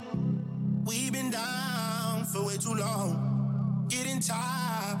for way too long. Getting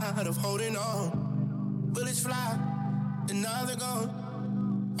tired of holding on. Bullets fly, and now they're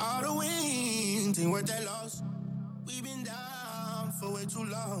gone. All the wins ain't worth that loss. We've been down for way too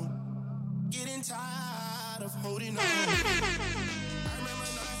long. Getting tired of holding on. I remember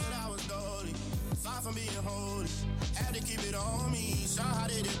nights that I was lonely, far from being holy. Had to keep it on me, saw how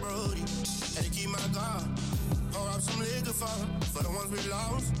they did Brody. Had to keep my guard, pour up some liquor for the ones we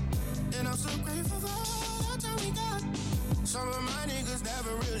lost. And I'm so grateful for all the time we got. Some of my niggas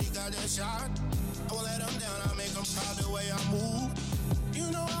never really got that shot. I won't let them down, I make them proud the way I move.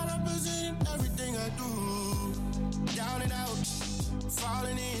 You know I represent everything I do. Down and out,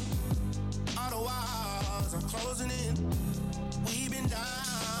 falling in. All the walls are closing in. We've been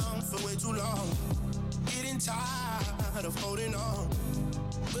down for way too long. Getting tired of holding on.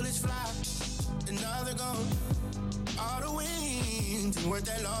 Bullets fly, and now they're gone. All the wins ain't worth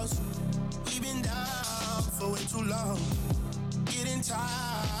that loss. We've been down for way too long. Getting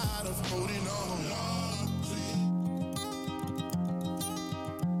tired of holding on.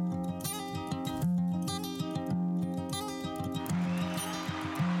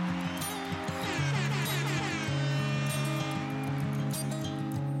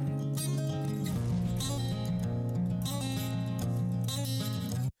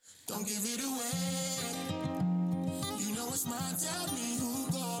 Don't give it away. You know it's mine. Tell me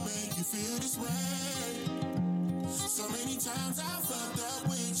who gon' make you feel this way. So many times I fucked up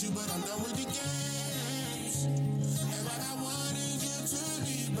with you, but I'm done with the games. And like I wanted you to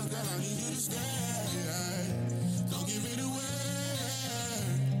leave, but girl, I need you to stay. Don't give it away.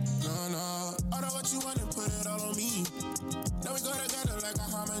 No. All of what you want to put it all on me. Now we go together like a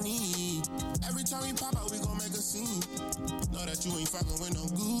harmony. Every time we pop out, we gon' make a scene. Know that you ain't fucking with no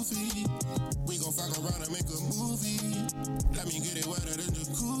goofy. We gon' fuck around and make a movie. Let me get it wetter than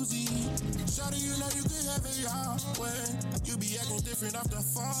jacuzzi. Shawty, you know you can have it your way. You be acting different off the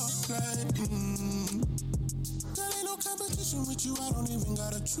foreplay. There ain't no competition with you, I don't even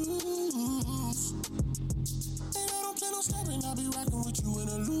gotta choose. And I don't play no stopping, I'll be rocking with you in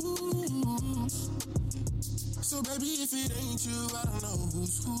a lose. So baby, if it ain't you, I don't know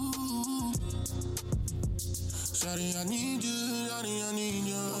who's who. Shawty, I need you, shawty, I need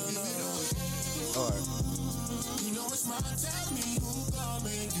you. All right. You know it's mine, tell me who gon'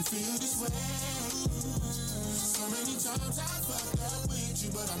 make you feel this way. So many times I fucked up with you,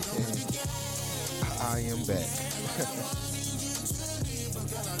 but I'm done with the game. I am back. I wanted you to leave, but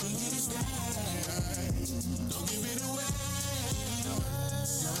girl, I need you to stay. Don't give it away. No.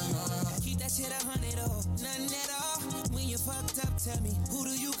 Keep that shit 100 or nothing at all. When you fucked up, tell me, who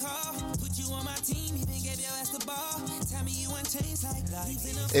do you call? Put you on my team, even gave your ass the ball. Tell me you ain't changed like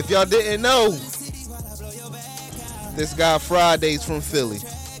life. If y'all didn't know, this guy Fridays from Philly.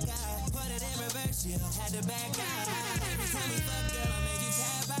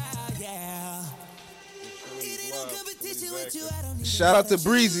 Shout out to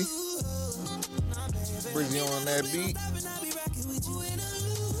Breezy. Breezy on that beat.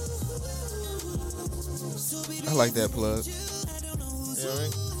 I like that plug. You know what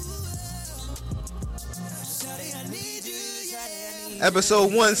I mean?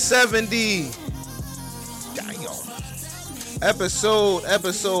 Episode 170. Damn. Episode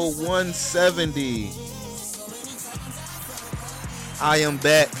 170. I am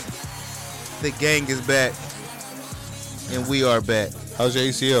back. The gang is back. And we are back. How's your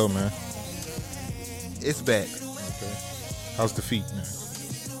ACL, man? It's back. Okay. How's the feet, man?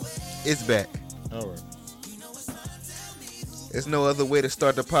 It's back. All right. There's no other way to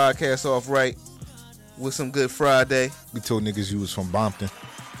start the podcast off right with some good Friday. We told niggas you was from Bompton.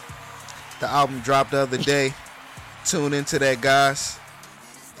 The album dropped the other day. Tune into that, guys.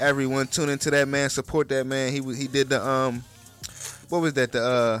 Everyone tune into that, man. Support that, man. He did the what was that?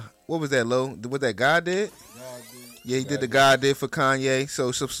 What was that, Lo? What that God did? Yeah, he did the God did for Kanye.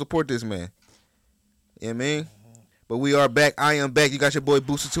 So support this man. You know what I mean? But we are back. I am back. You got your boy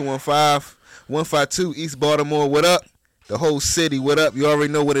Booster 215, 152 East Baltimore. What up? The whole city. What up? You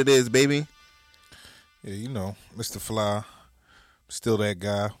already know what it is, baby. Yeah, you know, Mr. Fly. Still that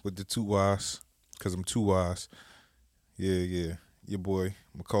guy with the two Y's, because I'm two Y's. Yeah. Your boy,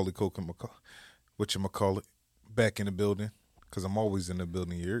 Macaulay Culkin, whatchamacallit, back in the building, because I'm always in the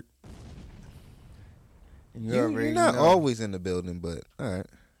building, you heard? You're not always in the building, but all right.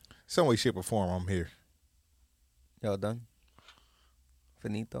 Some way, shape, or form, I'm here. Y'all done?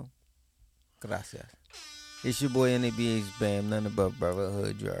 Finito? Gracias. It's your boy NABH Bam, none above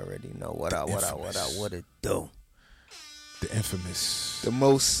brotherhood. You already know what it do. The infamous. The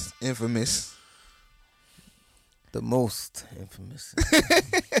most infamous. The most infamous.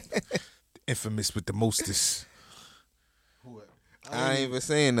 The infamous with the mostest. What? I ain't even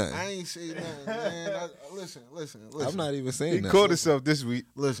saying nothing. I ain't say nothing, man. Listen. I'm not even saying He nothing. caught himself this week.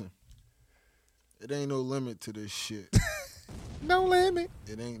 Listen. It ain't no limit to this shit. No limit.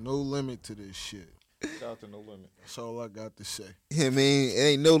 It ain't no limit to this shit. Shout out to No Limit. That's all I got to say. Yeah, I mean, it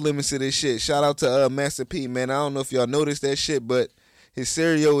ain't no limits to this shit. Shout out to Master P, man. I don't know if y'all noticed that shit, but his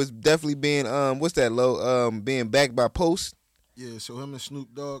cereal is definitely being being backed by Post. Yeah, so him and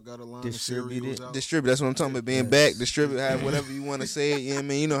Snoop Dogg got a line of Distributed. cereals out. Distribute. That's what I'm talking about. Being backed, distribute, have whatever you want to say it. You know what I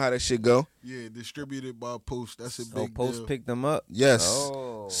mean? You know how that shit go. Yeah, distributed by Post. That's a Oh, big Post deal. picked them up. Yes.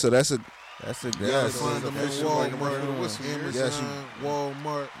 Oh, So that's a that's a good. Yeah, You so find them at that's like Walmart, Amazon, Yes,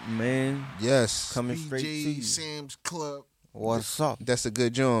 Walmart, Man, yes. coming straight to BJ, you. Sam's Club. What's up? That's a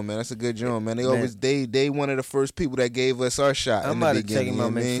good joint, man. That's a good joint, man. They Man. always they one of the first people that gave us our shot I'm in the about to check beginning. him You know out,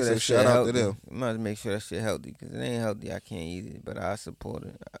 what I make mean? sure So that shit shout out healthy. to them. I'm about to make sure that shit healthy because it ain't healthy. I can't eat it, but I support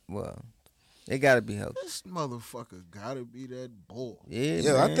it. Well, it gotta be healthy. This motherfucker gotta be that boy. Yeah,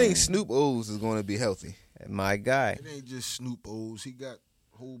 Yo, I man. think Snoop O's is going to be healthy. My guy. It ain't just Snoop O's. He got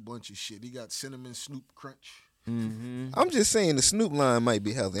a whole bunch of shit. He got Cinnamon Snoop Crunch. Mm-hmm. I'm just saying the Snoop line might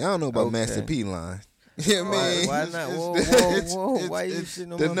be healthy. I don't know about Okay. Master P line. You know what I Why, mean? why It's- not? it's- Whoa, it's- whoa, whoa! it's- Why you it's-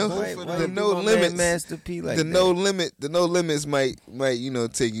 shitting on the my no- why, the why no you do my man limits- Master P like the that? no limits might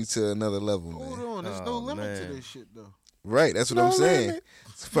take you to another level, Hold man. on, there's Oh, no limit to man. this shit though. Right, that's what No I'm saying. limit.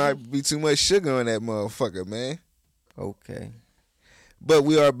 It's probably be too much sugar on that motherfucker, man. Okay. But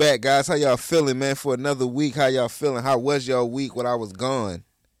we are back, guys. How y'all feeling, man? For another week, how y'all feeling? How was y'all week when I was gone?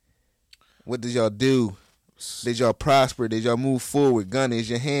 What did y'all do? Did y'all prosper? Did y'all move forward? Gunna, is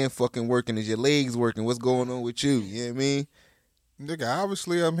your hand fucking working? Is your legs working? What's going on with you? You know what I mean? Nigga,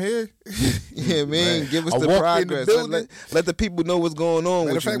 obviously I'm here. You know what I mean? Give us I the walked in the progress. building. Let the people know what's going on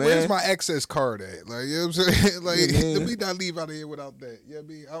Matter with of fact, you, where's man. my access card at? Like, you know what I'm saying? Like, Yeah, man. let me not leave out of here without that. You know what I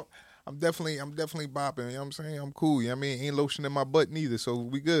mean? I'm definitely bopping. You know what I'm saying? I'm cool. You know what I mean? Ain't lotioning my butt neither, so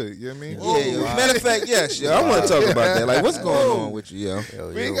we good. You know what I mean? Yeah, yeah. Matter of fact, yes, yo. I want to talk about that. Like, what's going on with you, yo?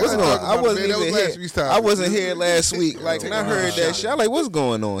 Yo, We ain't yo, What's gotta going talk on? I about it, wasn't man. That was even last here. week's topic. I wasn't here last week. Like, Yo, when I heard that shit, I like, what's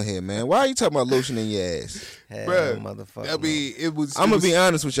going on here, man? Why are you talking about lotioning your ass? hell, Bruh, motherfucker. I mean, it was. I'm gonna be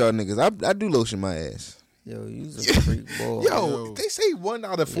honest with y'all niggas. I do lotion my ass. Yo, you's a freak boy. Yo, they say 1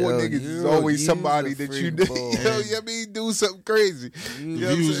 out of 4 Yo, niggas is you- always you's somebody a that you freak do. boy. Yo, you know what I mean? Do something crazy. You- The know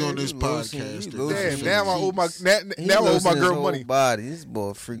what I'm views saying? on this You lotion- podcast. you are lotion Damn, his now I owe my cheeks. now He I owe my lotion his girl whole money. Body. This boy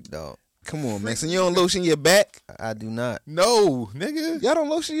a freak dog. Come on, man. So you don't lotion your back? I do not. No, nigga. Y'all don't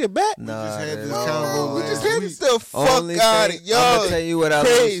lotion your back? Nah, just had that- this no, convo We last just had week. this the fuck Only out thing- of y'all. I'ma tell you what I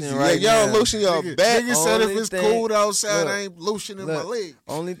crazy. lotion right y'all now. lotion your Nigga, back. nigga said if Only it's thing- cold outside, look, I ain't lotioning my look, leg.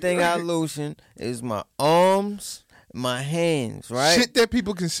 Only thing I lotion is my arms, my hands, right? Shit that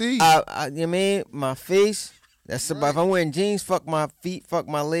people can see. You mean my face? That's about if I'm wearing jeans, fuck my feet, fuck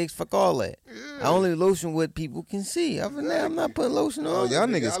my legs, fuck all that. I only lotion what people can see. Other than that, I'm not putting lotion Oh, on. y'all I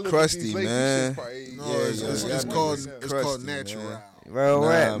nig's look at crusty, these ladies, man. shit probably- No, Yeah, it's, yeah, it's, y'all it's niggas called crusty, it's called man. natural. Real Nah,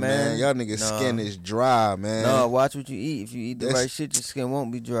 rap, man. Y'all niggas Nah. skin is dry, man. No, watch what you eat. If you eat the That's- right shit, your skin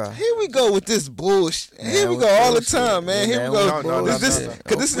won't be dry. Here we go with this bullshit. Here we what's go all the bullshit? time, man. Yeah, Here we man, go. what's No, Cause this, bullshit?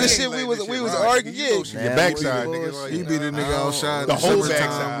 cause this is the Okay. shit we was Right. arguing. You Yeah, lotion your Nah, backside, what's nigga. bullshit? He be the nigga I don't- outside The in whole summertime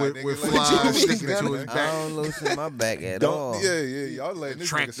backside, with nigga. with Like, flies what you sticking mean, to his I back. don't lotion my back at Don't, all. yeah, y'all letting this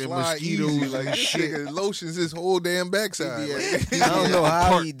Attract nigga them slide mosquitoes easy. and Like, this shit. nigga lotions his whole damn backside. He Like, be I don't know how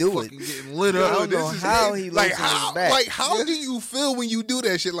park he do it. fucking getting lit I up. don't know how he like lotions his how back. like how do you feel when you do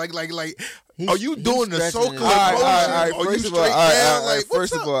that shit? Like He's- are you he's doing the stretching circle his- of All right, motion? all right, Or you first of all, straight all right, down? all right, Like what's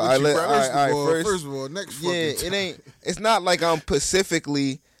first of up all, with I you, let- bro? all right, First of all, next fucking Yeah, time. it ain't. It's not like I'm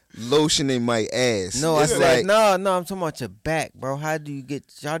specifically lotioning my ass. No, I it's said like, no. I'm talking about your back, bro. How do you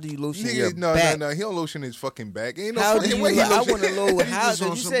lotion your Nigga, no, back? no. He don't lotion his fucking back. Ain't no How do fucking you? way he I lotion. want to know how. just on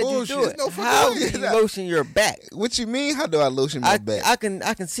Cause you some said you bullshit. do it. No fucking How way. do you lotion your back? What you mean? How do I lotion my back? I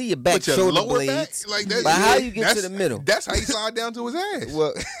can see your back But your shoulder lower back, blades. like that. But how yeah, you get to the middle? That's how he slide down to his ass.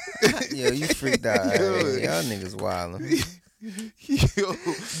 Well, Yo, you freaked out. Yo. Y'all niggas wildin'. Yo,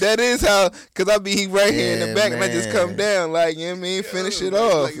 that is how, cause I be right here in the Yeah, back and I just man. come down, like, you know what I mean? Finish it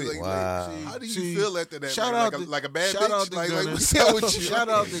off. Wow. How do you See, feel after that? shout like, out to- like a bad shout bitch? out to Like Gunna. what's up with you? Shout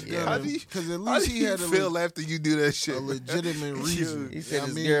out to Yeah. Gunna, because at How least do he you had feel after you do that shit? a legitimate reason. He said I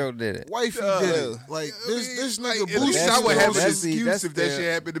his mean, girl did it. Wifey Yeah. did it. Like I this, mean, this like, nigga at least boosted I would have an That's- excuse that's if that still-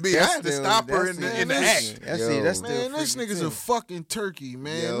 shit happened to me. I that's had to still- stop her that's in the still act. freaky. That's Yo. that's still Man, this freaky nigga's too. a fucking turkey,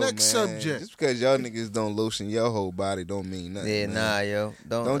 man. Yo, Next man, subject. Just because y'all niggas don't lotion your whole body don't mean nothing. Yeah, man. nah, yo.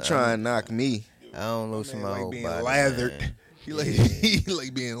 Don't try and knock me. I don't lotion my like whole being body. lathered. man. He like he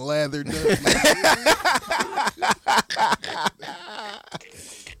like being lathered up.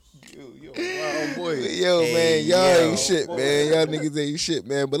 Oh boy. Yo, Hey, man, y'all yo. ain't shit, man. Y'all niggas ain't shit,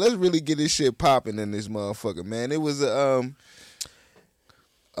 man. But let's really get this shit popping in this motherfucker, man. It was a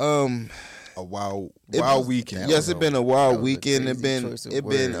A wild It was- weekend. yes, it been a That wild was a weekend. It crazy been choice of it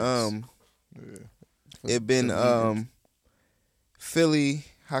been words. it been Philly.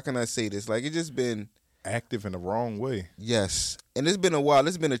 How can I say this? Like it just been Active in the wrong way. yes, and it's been a while.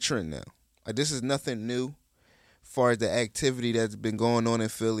 It's been a trend now. Like this is nothing new, as far as the activity that's been going on in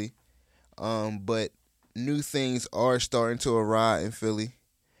Philly. But new things are starting to arise in Philly,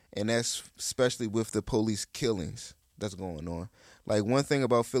 and that's especially with the police killings that's going on. Like one thing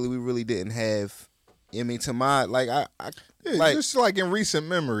about Philly, we really didn't have. I mean, to my Yeah, like just like in recent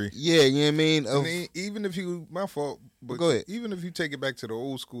memory. yeah, you know what I mean. And then even if you, my fault, but Go ahead. even if you take it back to the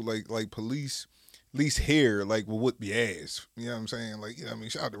old school, like police, at least here, like will whip your ass. You know what I'm saying? Like, you know what I mean?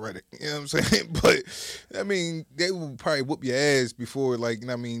 Shout out to Reddit. You know what I'm saying? But I mean, they will probably whoop your ass before, like, you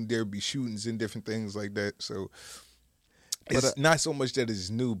know what I mean, there'd be shootings and different things like that. So it's not so much that it's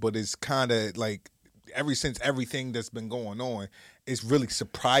new, but it's kind of like ever since everything that's been going on, it's really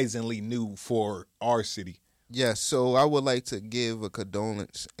surprisingly new for our city. Yes, so I would like to give a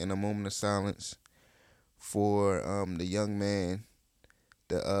condolence and a moment of silence for the young man,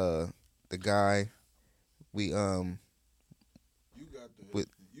 the guy we You got the. With-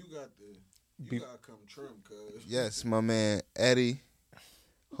 You gotta come trim, cuz. yes, my man Eddie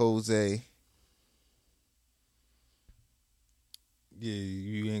Jose. Yeah,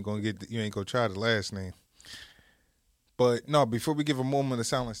 you ain't gonna try the last name. But no, before we give a moment of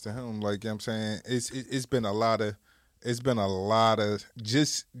silence to him, like, you know what I'm saying, it's been a lot of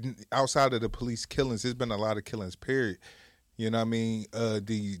just outside of the police killings, it's been a lot of killings, period. You know what I mean?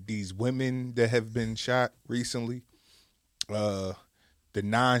 These women that have been shot recently, the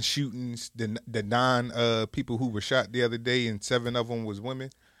 9 shootings, the 9 people who were shot the other day, and 7 of them was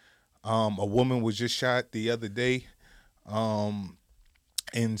women. A woman was just shot the other day,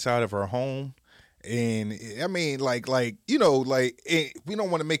 inside of her home. And I mean, like you know, like we don't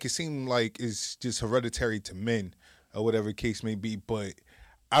want to make it seem like it's just hereditary to men or whatever the case may be, but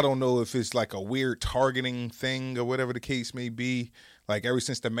I don't know if it's like a weird targeting thing or whatever the case may be. Like ever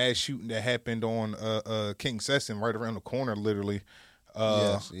since the mass shooting that happened on King Sesson right around the corner, literally.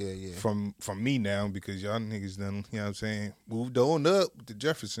 Yes, yeah. From me now, because y'all niggas done, you know what I'm saying, moved on up with the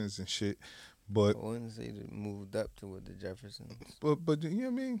Jeffersons and shit. But I wouldn't say they moved up to with the Jeffersons. But you know what I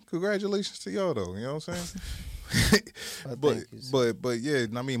mean? Congratulations to y'all though, you know what I'm saying? Thank you, sir. but yeah,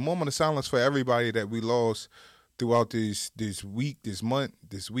 I mean, moment of silence for everybody that we lost throughout this week, this month,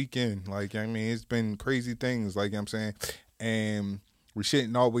 this weekend. Like, I mean, it's been crazy things, like, you know what I'm saying? And we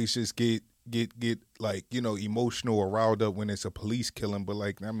shouldn't always just get like, you know, emotional or riled up when it's a police killing, but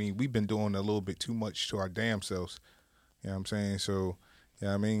like, I mean, we've been doing a little bit too much to our damn selves. You know what I'm saying? So,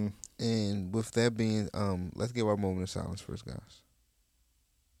 yeah, I mean, And with that being, let's give our moment of silence first, guys.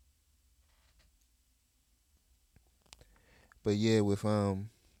 But yeah, with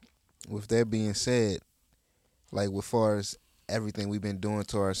that being said, like as far as everything we've been doing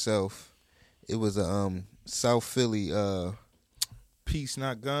to ourselves, it was a South Philly peace,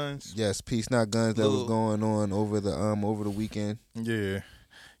 not guns. yes, peace not guns that was going on over the weekend. Yeah.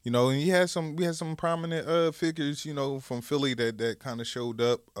 You know, and we had some prominent figures, you know, from Philly that kind of showed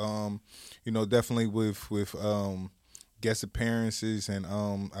up. You know, definitely with guest appearances, and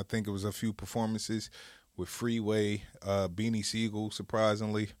I think it was a few performances with Freeway, Beanie Siegel,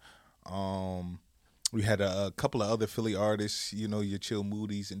 surprisingly. We had a couple of other Philly artists, you know, your Chill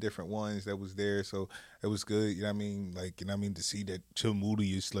Moody's and different ones that was there, so it was good. You know what I mean? Like, you know what I mean, to see that Chill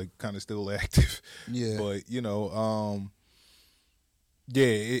Moody is like kind of still active. Yeah. But you know, yeah,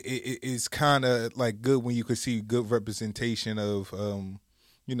 it's kind of like good when you could see good representation of,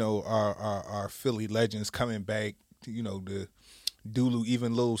 you know, our Philly legends coming back, you know, the Dulu,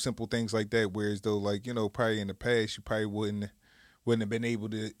 even little simple things like that. Whereas though, like, you know, probably in the past, you probably wouldn't have been able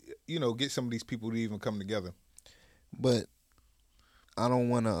to, you know, get some of these people to even come together. But I don't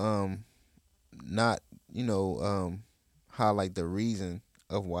want to not, you know, highlight the reason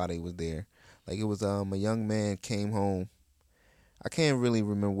of why they was there. Like it was a young man came home. I can't really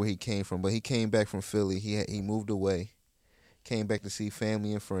remember where he came from, but he came back from Philly. He moved away, came back to see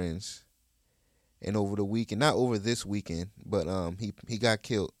family and friends. And over the weekend, not over this weekend, but he got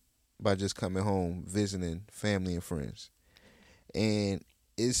killed by just coming home, visiting family and friends. And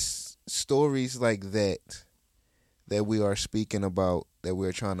it's stories like that we are speaking about, that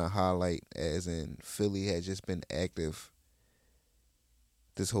we're trying to highlight, as in Philly had just been active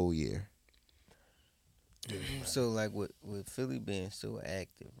this whole year. So like with Philly being so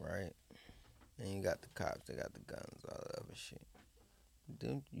active, right? And you got the cops, they got the guns, all the other shit.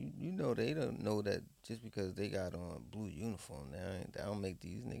 them, you know they don't know that just because they got on blue uniform, that don't make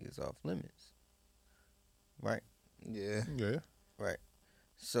these niggas off limits, right? Yeah. Yeah. Right.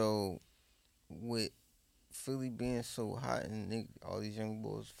 So with Philly being so hot and all these young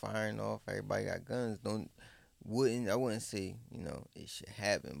boys firing off, everybody got guns. I wouldn't say it should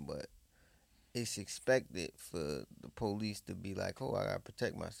happen, but it's expected for the police to be like, oh, I gotta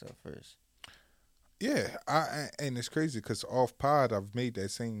protect myself first. Yeah, and it's crazy because off pod I've made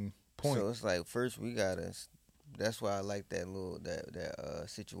that same point. So it's like first we gotta. That's why I like that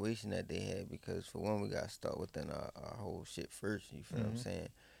situation that they had, because for one we gotta start within our whole shit first. You feel what I'm saying?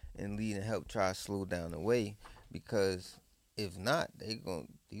 And lead and help try to slow down the way, because if not,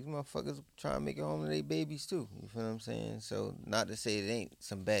 these motherfuckers try to make it home to their babies too. You feel what I'm saying? So not to say it ain't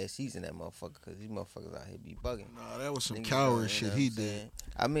some bad season that motherfucker, because these motherfuckers out here be bugging. Nah, that was some Niggas coward out, shit he did.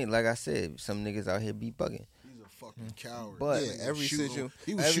 I mean, like I said, some niggas out here be bugging. He's a fucking coward. But Yeah, every situation.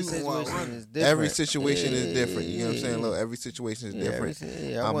 He was shooting while running. is different. Every situation is different. You know what I'm saying? Yeah. Look, every situation is Yeah, different.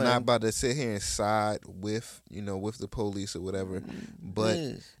 I I'm wasn't- not about to sit here and side with the police or whatever, but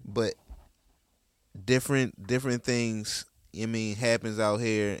Yes. but different things. I mean, happens out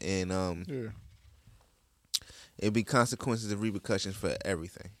here, and Yeah. it be consequences and repercussions for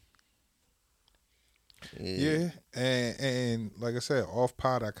everything. Yeah, and like I said, off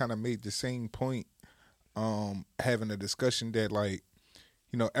pod, I kind of made the same point, having a discussion that, like,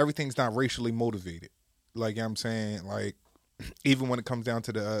 everything's not racially motivated. Like, you know what I'm saying, like, even when it comes down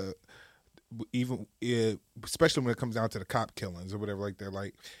to the, especially when it comes down to the cop killings or whatever like that.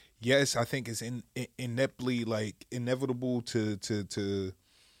 Like, yes, I think it's ineptly, like, inevitable to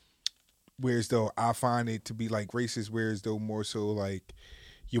whereas though I find it to be like racist, whereas though more so like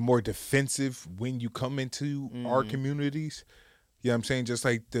you're more defensive when you come into our communities. You know what I'm saying? Just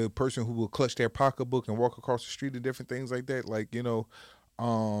like the person who will clutch their pocketbook and walk across the street and different things like that. Like,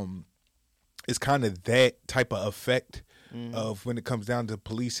 it's kind of that type of effect of when it comes down to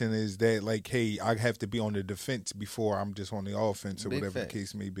policing, is that like, hey, I have to be on the defense before I'm just on the offense or Big whatever fact. the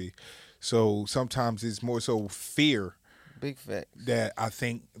case may be. So sometimes it's more so fear Big facts. that I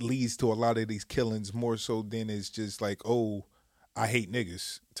think leads to a lot of these killings, more so than it's just like, oh, I hate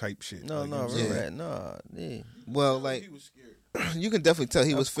niggas type shit. No, Like, you know no, what I'm real saying? rap. No, yeah. Well, like you can definitely tell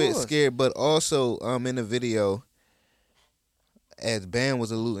he was Of course. scared, but also in the video, as Bam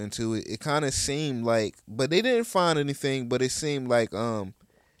was alluding to it, it kind of seemed like, but they didn't find anything, but it seemed like the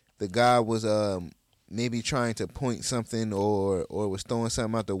guy was maybe trying to point something or was throwing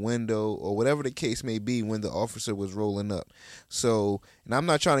something out the window or whatever the case may be when the officer was rolling up. So, and I'm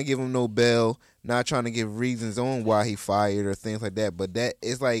not trying to give him no bail, not trying to give reasons on why he fired or things like that, but that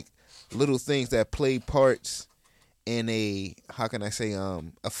is like little things that play parts in a, how can I say, a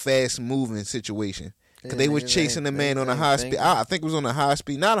fast moving situation. Cause Yeah, they was niggas chasing the ain't- man niggas on a ain't high speed. thinking. I think it was on a high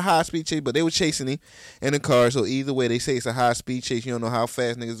speed, not a high speed chase, but they were chasing him in a car. So either way, they say it's a high speed chase. You don't know how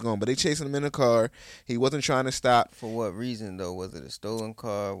fast niggas going, but they chasing him in a car. He wasn't trying to stop. For what reason though? Was it a stolen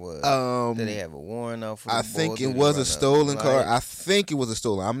car? Did they have a warrant out for the I boy? think Did it they was run a stolen car. light? I think it was a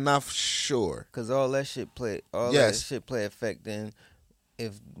stolen. I'm not sure. Cause all that shit play. All Yes. that shit play effect. Then,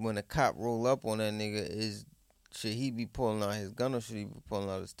 if when a cop roll up on that nigga, should he be pulling out his gun or should he be pulling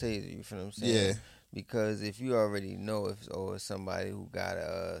out his taser? You feel what I'm saying? Yeah. Because if you already know if it's somebody who got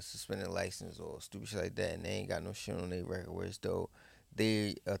a suspended license or stupid shit like that, and they ain't got no shit on their record, where it's though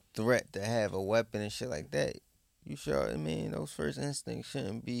they a threat to have a weapon and shit like that, you sure? I mean, those first instincts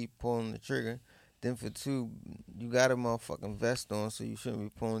shouldn't be pulling the trigger. Then for two, you got a motherfucking vest on, so you shouldn't be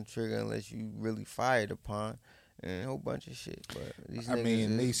pulling the trigger unless you really fired upon, and a whole bunch of shit. But these I niggas mean,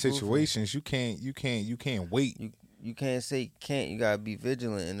 in is these goofy. situations, you can't wait. You can't say can't. You gotta be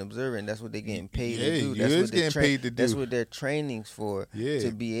vigilant and observant. That's what they're getting paid Yeah, to do. you That's is what they're getting paid to That's do. what their training's for. Yeah,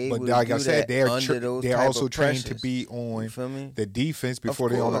 to be able but to like do I said, that under those they're type also of trained to pressures. be on You feel me? the defense before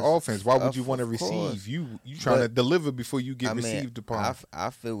they're on the course. offense. Why would you Of want to course. receive? You trying to But- deliver before you get I mean, received upon. I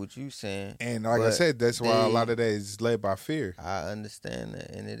feel what you saying, And like I but said, that's why a they- lot of that is led by fear. I understand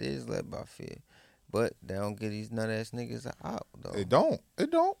that, and it is led by fear. But they don't get these nut ass niggas out though. It don't.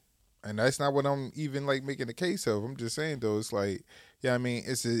 And that's not what I'm even like making a case of. I'm just saying though, it's like, yeah, I mean,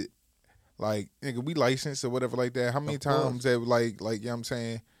 it's a like, nigga, we licensed or whatever like that. How many Of course. times that like, you know what I'm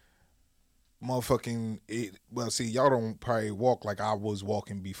saying, motherfucking it, well, see, y'all don't probably walk like I was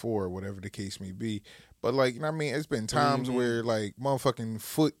walking before or whatever the case may be. But like, you know what I mean, it's been times where like motherfucking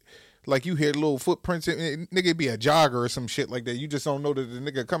foot, like you hear little footprints, nigga it be a jogger or some shit like that. You just don't know that the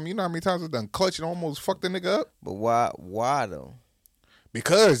nigga coming. You know how many times I've done clutch and almost fucked the nigga up? But why though?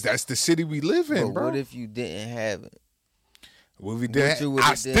 Because that's the city we live in, But bro. what if you didn't have it? What we What did, you would've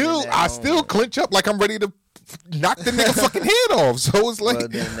I did in that still moment. clench up like I'm ready to knock the nigga fucking head off. So it's like, Well,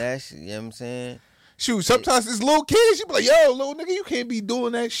 then that shit, you know what I'm saying? shoot, sometimes it's little kids, you be like, yo, little nigga, you can't be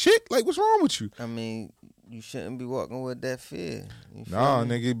doing that shit. Like, what's wrong with you? I mean, you shouldn't be walking with that fear. You feel Nah,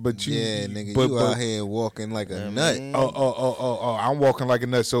 me? nigga, but you, Yeah, nigga, but, you but, out here walking like a I nut. mean, Oh, I'm walking like a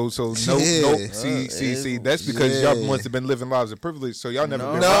nut. So no, Yeah. no. See, that's because y'all Yeah. must have been living lives of privilege. So y'all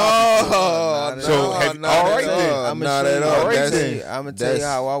never been. No, Not at So all. have- not all at right then. all. I'm Not gonna at all. All right That's- then. I'm gonna tell you that's-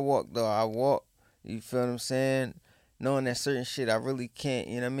 how I walk though. I walk. You feel what I'm saying? Knowing that certain shit I really can't,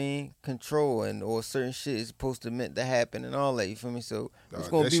 you know what I mean, control, and or certain shit is supposed to meant to happen and all that. You feel me? So what's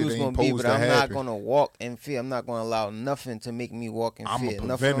Dog, gonna that be shit what's ain't gonna be. supposed But to I'm not happen. gonna walk in fear. I'm not gonna allow nothing to make me walk in I'm a fear.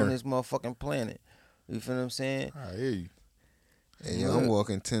 Nothing preventer. on this motherfucking planet. You feel what I'm saying? I hear you. Hey, yo, I'm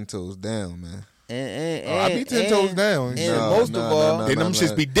walking 10 toes down, man. And Oh, I be 10 toes down. And No, most no, of no, all, no, Then them no.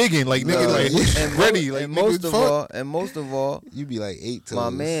 shits be digging like nigga, No. like and ready, mo- like and nigga, most of fuck. all, and most of all, You be like 8 toes. my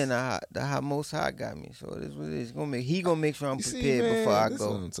man, the high most high got me. So it is what it is. He gonna make sure I'm You see, prepared man, before I this go.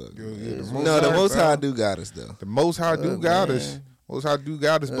 what I'm talking Yo, about. yeah, the Most No, the High, Most bro. High do got us though. The Most High do Look, got man. us. Most High do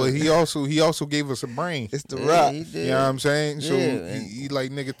got us, but he also gave us a brain. It's the Yeah, rock. he did. You know what I'm saying? So Yeah, and- he like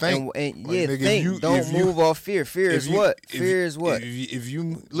nigga think. And Like, yeah, nigga, if think. you- Don't if you- move off fear. Fear is what? Fear is what? If you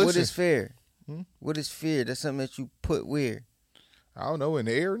What listen, is fear? Hmm? What is fear? That's something that you put where? I don't know, in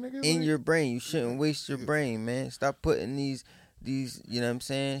the air, nigga. In like- your brain. You shouldn't waste your brain, man. Stop putting these, you know what I'm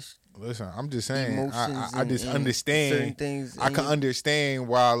saying? Listen, I'm just saying. Emotions I just and understand. certain things. I can understand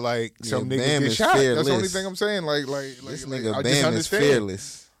why, like, some Yeah, niggas Bam get is shot. That's the only fearless. thing I'm saying. Like This like, nigga I just Bam is understand.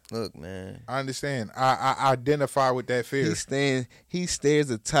 fearless. Look, man. I understand. I identify with that fear. He stares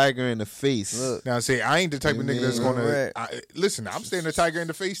a tiger in the face. Look. Now, see, I ain't the type of nigga that's Yeah, gonna right. listen. I'm staring a tiger in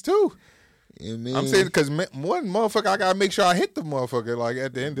the face too. You know what I mean? I'm saying because one motherfucker, I gotta make sure I hit the motherfucker. Like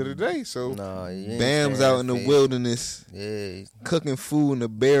at the end of the day, so Nah, you ain't Bam's staring out in the face. wilderness Yeah, cooking food and the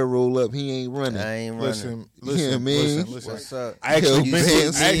bear roll up. He ain't running. I ain't running. listen, You know what I mean? listen. What's up? I actually Yo, been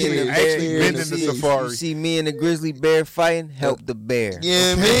Bam's to, actually here, actually here been in in the the sea. You safari. see me and the grizzly bear fighting? Help the bear. You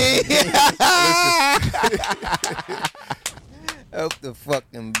know what I mean? Help the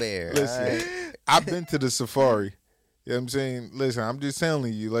fucking bear. Listen, alright? I've been to the safari. You know what I'm saying? Listen, I'm just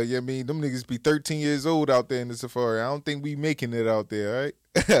telling you, like, I mean, them niggas be 13 years old out there in the safari. I don't think we making it out there, all right?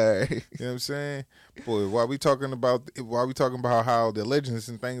 Alright. You know what I'm saying? Boy, while we talking about how the legends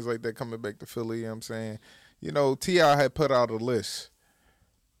and things like that coming back to Philly, you know what I'm saying? You know, T.I. had put out a list.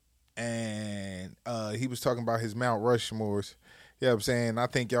 And he was talking about his Mount Rushmores. You know what I'm saying? I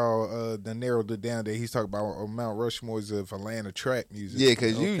think y'all done narrowed it down that he's talking about Mount Rushmores of Atlanta trap music. Yeah,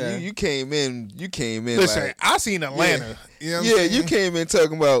 cause Okay. you came in. Listen, like, I seen Atlanta. You know what I'm yeah, saying? you came in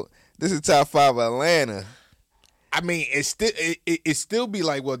talking about this is top 5 Atlanta. I mean, it still be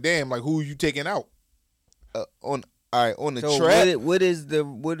like, well, damn, like who you taking out? On the So track.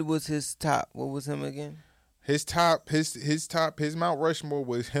 what was his top? What was him again? His Mount Rushmore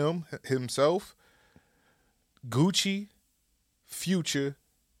was himself, Gucci, Future,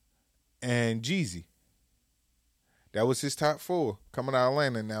 and Jeezy. That was his top 4 coming out of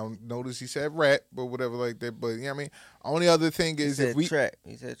Atlanta. Now, notice he said rap, but whatever like that. But, you know what I mean? Only other thing He is said if we... trap.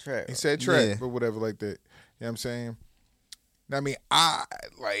 He said trap. He said trap, Yeah. but whatever like that. You know what I'm saying? I mean,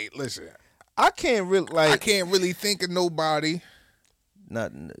 listen, I can't really I can't really think of nobody.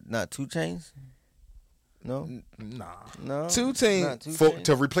 Not 2 Chainz. No, Nah. no. 2 Chainz Not 2 Chainz.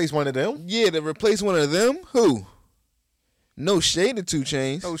 To replace one of them? Yeah, to replace one of them. Who? No shade to 2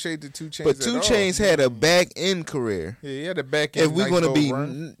 Chainz. No shade to 2 Chainz. But 2 Chainz had a back end career. Yeah, he had a back end. If we're nice gonna little be,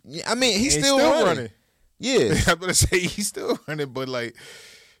 run. I mean, he's And still running. Yeah, I'm gonna say he's still running, but like,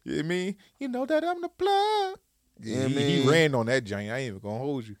 you know what I mean? You know that I'm the plug. Yeah, he man. ran on that giant. I ain't even gonna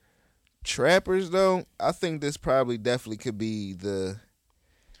hold you. trappers though. I think this probably definitely could be the.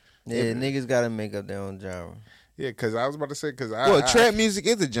 Yeah, niggas gotta make up their own genre. Yeah, because I was about to say because Trap music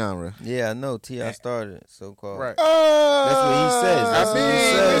is a genre. Yeah, I know. T.I. started so called. right. That's what he says. I That's what he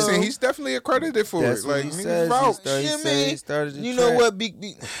mean, says. listen, he's definitely accredited for That's it. what Like, he niggas says. vouch. He Yeah, said he man. started the You trap. know what?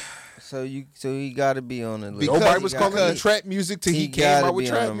 Be, So he got to be on the list. Because- Nobody was calling because it trap music till he came gotta out with be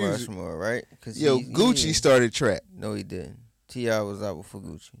trap on music. Rushmore, right? Cause yo, he Gucci started trap. No, he didn't. T.I. was out before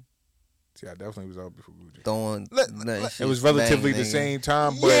Gucci. See, I definitely was out before Gucci. Throwing Let- shit It was relatively bang, the nigga. same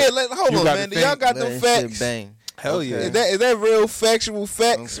time, but Yeah, hold you on, gotta man. Do think- y'all got them Letting shit facts? bang. hell yeah. Okay. Is that real factual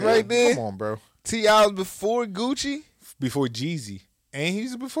facts Okay. right there? Come on, bro. T.I. was before Gucci. Before Jeezy, and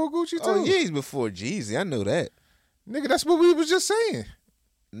he's before Gucci too. Oh yeah, he's before Jeezy. I know that. Nigga, that's what we was just saying.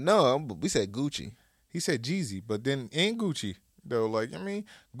 No, we said Gucci. He said Jeezy, but then in Gucci though, like I mean,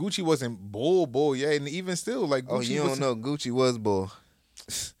 Gucci wasn't bull, yeah, and even still, like Gucci Oh, you was, don't know Gucci was bull.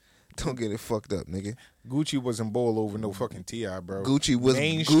 Don't get it fucked up, nigga. Gucci wasn't ball over no fucking T.I., bro. Gucci was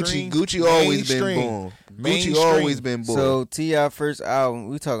Mainstream, Gucci always been mainstream, born. Gucci mainstream. always been born. So T.I. first album,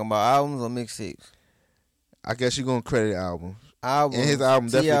 we talking about albums or mixtapes? I guess you're gonna credit albums. Albums. And his album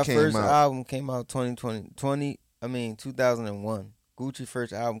definitely T.I. came first out. album came out 2001. Gucci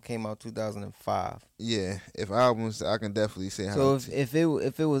first album came out 2005. Yeah, if albums, I can definitely say. So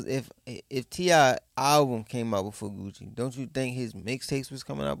if T.I. album came out before Gucci, don't you think his mixtapes was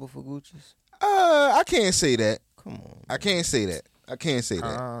coming out before Gucci's? I can't say that. Come on. I can't say that. I can't say that.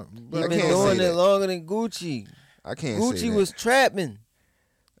 Uh, He I been can't doing say it that. longer than Gucci. I can't say Gucci that. was trapping.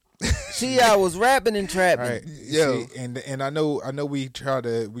 T.I. was rapping and trapping. all right, Yo. see, and I know we try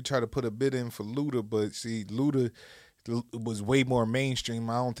to put a bid in for Luda, but see, Luda was way more mainstream.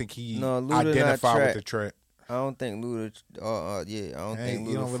 I don't think he No, Luda not identified with trap. the trap. I don't think Luda. I don't think Luda.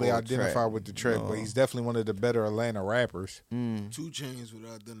 He don't really full identify trap. with the trap, No. but he's definitely one of the better Atlanta rappers. 2 Chainz would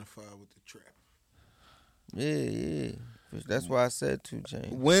identify with the trap. Yeah. That's why I said 2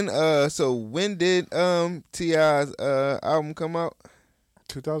 Chainz. When did T.I.'s album come out?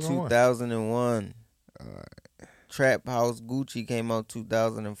 2001. 2001. Trap House Gucci came out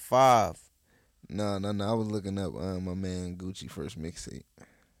 2005. No. I was looking up my man Gucci first mixtape.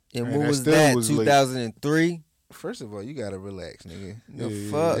 And Man, what that was still that? was late. 2003. First of all, you gotta relax, nigga. The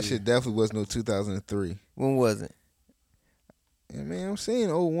Yeah, fuck? That shit definitely was no 2003. When was it? Yeah, man, I'm saying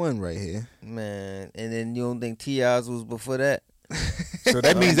 01 right here. Man, and then you don't think T.I.'s was before that? So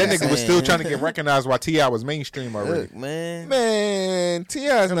that means that nigga was still saying. trying to get recognized while T.I. was mainstream already. Look, man. Man, T.I.'s You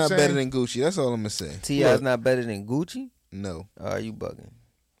know what not I'm better saying? than Gucci. That's all I'm gonna say. T.I.'s Look. not better than Gucci? No. Oh, you bugging.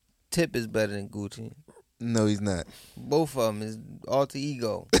 Tip is better than Gucci. No, he's not. Both of them is alter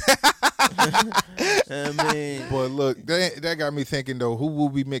ego. I mean, But look, that got me thinking though. Who will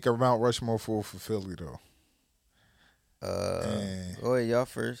we make a Mount Rushmore for Philly though? Man. go ahead, y'all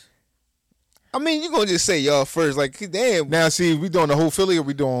first. I mean, you gonna just say y'all first, like, damn. Now, see, we doing the whole Philly or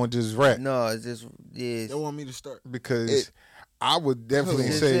we doing just rap? No, it's just They want me to start. Because I would definitely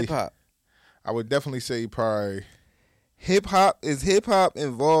it's say hip hop. probably Hip hop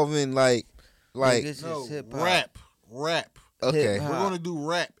involving like It's No, just hip hop. rap. okay. Hip-hop. We're gonna do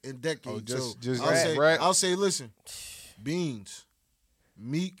rap in decades. Oh, just so I'll say, rap. I'll say, listen, Beans,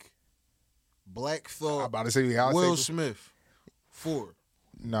 Meek, Black I'm Thought, about to say I'll Will say, Smith, 4.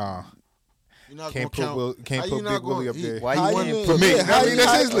 nah. You're not Can't gonna put count. Will, can't How put you not Big Willie gonna- up he- there. Why How you you want mean- For me, yeah, how I mean you-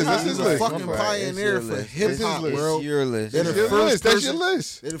 that's how- his list. That's how- his He's a list. fucking Right, it's pioneer your for list. hip It's hop, your bro. list. It's your list. They're the That's your first list. That's person- your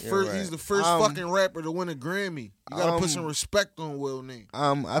list. They're the You're first. right. He's the first fucking rapper to win a Grammy. You gotta put some respect on Will name.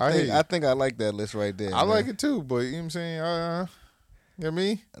 I hear you. I think I like that list right there. I man. like it too, but you know what I'm saying? You know what I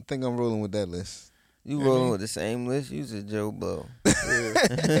mean? I think I'm rolling with that list. You rolling with the same list? You said Joe Blow.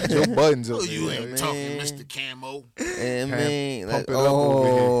 Joe Budden's up Oh, there. you ain't man. talking, Mr. Camo. And man, pump like, it up over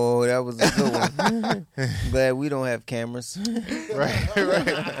here. oh, that was a good one. Glad we don't have cameras.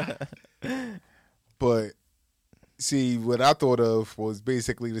 right. But see, what I thought of was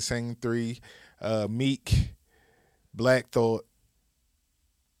basically the same three: Meek, Black Thought.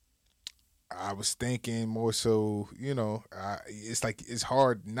 I was thinking more so, it's like it's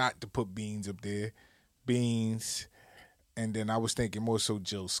hard not to put Beans up there, Beans, and then I was thinking more so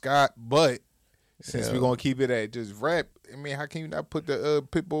Jill Scott. But since we're gonna keep it at just rap, I mean, how can you not put the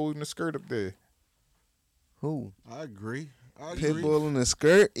Pitbull in the skirt up there? Who? I agree. I agree. Pitbull in the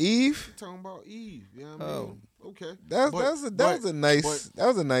skirt, Eve. Talking about Eve. You know what I mean? Okay. That But- was a but-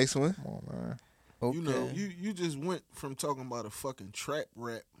 nice one. Come on, man. Okay. You know, you just went from talking about a fucking trap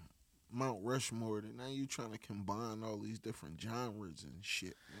rap Mount Rushmore to now you trying to combine all these different genres and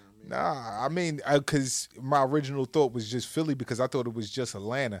shit. You know what I mean? Nah, I mean, because my original thought was just Philly because I thought it was just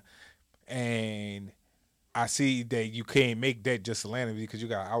Atlanta, and I see that you can't make that just Atlanta because you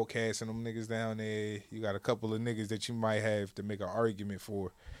got Outkast and them niggas down there. You got a couple of niggas that you might have to make an argument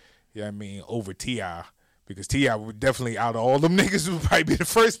for. You know what I mean, over T.I. Because T.I. would definitely, out of all them niggas, would probably be the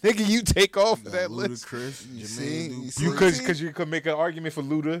first nigga you take off of that list. Ludacris, see? Jermaine You Dupri. see? Because you could make an argument for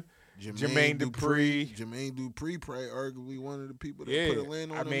Luda. Jermaine Dupri. Jermaine Dupri probably arguably one of the people that Yeah, put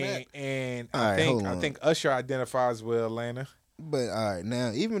Atlanta on the map. and All I right, think hold I on. think Usher identifies with Atlanta. But all right,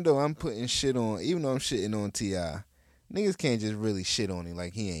 now even though I'm shitting on T.I., niggas can't just really shit on him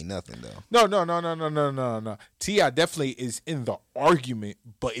like he ain't nothing though. No. T.I. definitely is in the argument,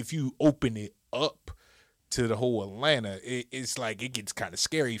 but if you open it up to the whole Atlanta, it's like it gets kind of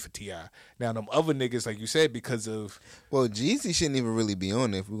scary for T.I. Now, them other niggas, like you said, because of Well, Jeezy shouldn't even really be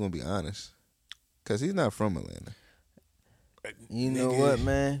on there if we're gonna be honest, cause he's not from Atlanta. You know Nigga. what,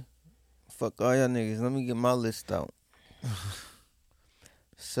 man? Fuck all y'all niggas. Let me get my list out.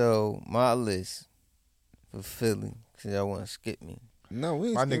 So, my list for Philly, because y'all want to skip me. No, we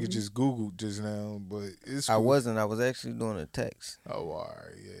ain't My skipping nigga you. just Googled just now, but it's I cool. wasn't. I was actually doing a text. Oh, all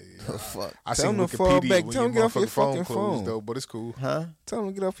right. Yeah. The fuck? I Tell seen him to fall Wikipedia back. when Tell your him to get off your motherfucking phone fucking closed, phone. though, but it's cool. Huh? Tell him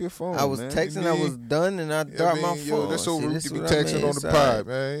to get off your phone. I was man. texting. I was done, and I dropped my phone. That's so See, rude this to be what I texting mean. on It's the all right. pod,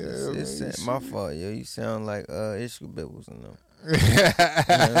 man. It's my fault, yo. You sound like issue bibbles and them.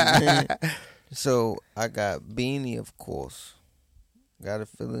 So I got Beanie, of course. Got to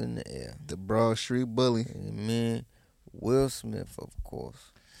feel it in the air. The Broad Street Bully. And man, Will Smith, of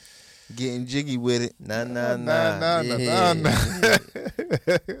course. Getting jiggy with it. Nah. Nah. Yeah.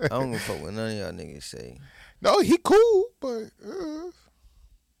 I don't give a fuck what none of y'all niggas say. No, he cool, but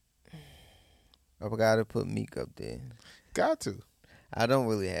I gotta put Meek up there. got to. I don't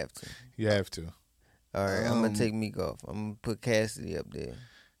really have to. You have to. All right, I'm gonna take Meek off. I'm gonna put Cassidy up there.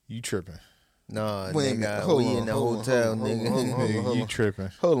 You tripping. Nah, Wait a minute. nigga, Hold we on, in the hold on, hotel, hold on, nigga. hold on, hold on. Nigga, you tripping.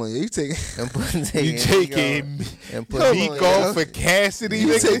 Hold on, you taking I'm putting You taking and put Hold Meek on, off yo. for Cassidy, you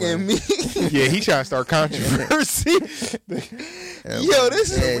nigga? taking me? Yeah, he trying to start controversy. Yo,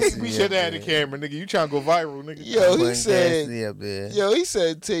 this is We should have had a camera, nigga. You trying to go viral, nigga. Yo, he Putting said. Cassidy up there. Yo, he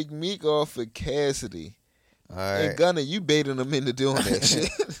said take Meek off for Cassidy. All And right, Gunna, you baiting him into doing that shit.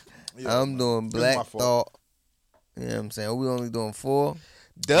 I'm doing my Black fault. Thought. You know what I'm saying? Are we only doing 4?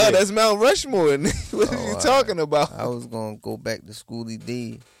 Duh, that's Mount Rushmore. What are you talking about? I was gonna go back to Schoolie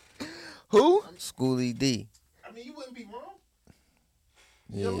D. Who? Schoolie D. I mean, you wouldn't be wrong.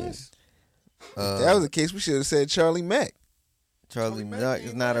 Yeah. If that was the case, we should have said Charlie Mack. Charlie Mack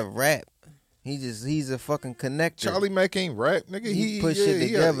is not a rap. He's a fucking connector. Charlie Mack ain't rap, nigga. he put shit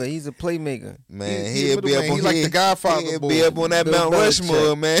together. He's a playmaker. Man, He he'll be up middleman. on He like the Godfather He'll boy. be up on that Bill Mount Belichick.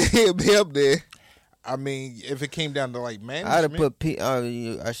 Rushmore, man. He'll be up there. I mean, if it came down to like I'd management, have put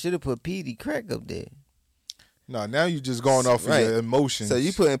I should have put Petey Crack up there. no. Now you just going off Right. of your emotions. So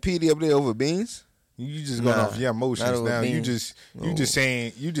you putting PD up there over Beans? You just going Nah, off your emotions not over now. You Beans.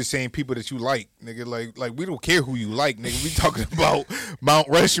 just saying people that you like, nigga. Like we don't care who you like, nigga. We talking about Mount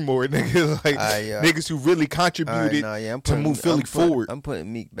Rushmore, nigga. Like niggas who really contributed to move Philly forward. I'm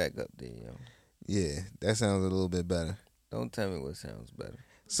putting Meek back up there, yo. Yeah, that sounds a little bit better. Don't tell me what sounds better.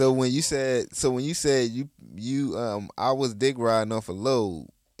 So when you said you I was dick riding off a load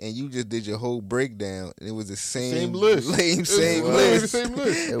and you just did your whole breakdown and it was the same list. Same It was list. the same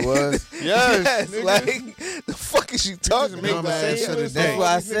list. It was. Yes, nigga. like the fuck is you talking Make about? the same Dumbass list. That's why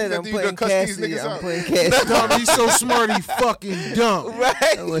I These said niggas I'm that you putting done cuss these Cassidy. niggas I'm out. putting Cassidy. Dumb, he's so smart, he fucking dumb. Right?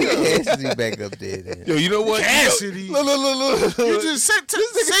 I'm putting Cassidy back up there. Then. Yo, you know what? Cassidy. Look. You just say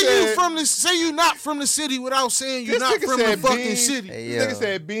nigga say you not from the city without saying you're This not nigga from the said fucking Beans. city. Hey, This yo. nigga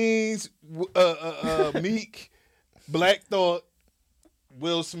said Beans, Meek, Black Thought,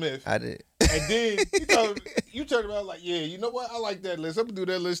 Will Smith. I did. And then you turned around like, yeah, you know what? I like that list. I'm gonna do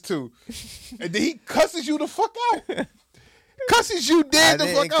that list too. And then he cusses you the fuck out. Cusses you dead the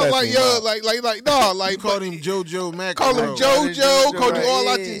I fuck didn't out. cuss Like, him yo, out. like, no, like, You called him JoJo Mac. call him Joe. JoJo, called you all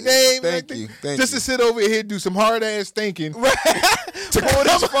out Yeah. your name. Thank like, you, thank just you. to sit over here and do some hard ass thinking. To pull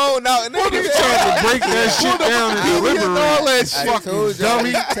this phone out and then Trying to break that shit down and And deliberate. all that I shit. told you.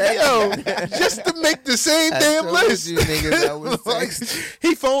 Dummy. I Yo, just to make the same I damn told list. you niggas I was Like, texting.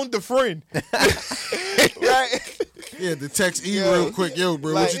 he phoned the friend. right. Yeah, the text E Yo. real quick. Yo,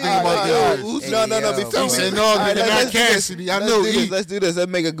 bro, Like, what you think about yo, this? who's- Hey, no, yo, before bro. He said, no, All nigga, right, not let's do this. Cassidy. I know E. Let's do this.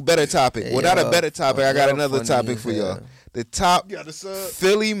 Let's make a better topic. Hey, Without yo. a better topic, I got Y'all another funny topic as for y'all. hell. The top Got a sub.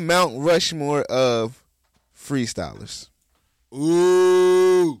 Philly Mount Rushmore of freestylers.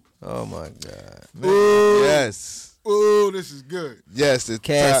 Ooh. Oh my god. Ooh. Yes. Ooh, this is good. Yes. The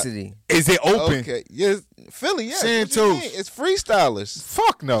Cassidy. Is it Top, open? okay. Yes. Philly, yes. What you Santos. mean? It's freestylers.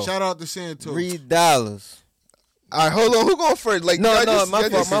 Fuck no. Shout out to Santos. $3. All right, hold on. Who going first? Like, No, y'all no, my y'all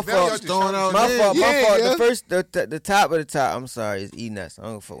fault, my now fault. y'all just Throwing out My names. fault. My Yeah, fault. yeah. The first, the top of the top. I'm sorry, is E Ness. I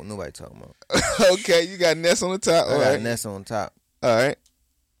don't give a fuck what nobody talking about. Okay, you got Ness on the top. I All got right. Ness on top. All right.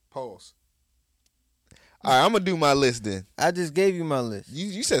 Pause. All right, I'm going to do my list then. I just gave you my list.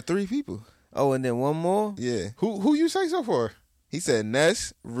 You said 3 people. Oh, and then one more. Yeah. Who you say so for? He said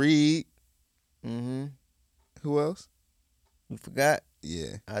Ness, Reed. Mm-hmm. Who else? You forgot?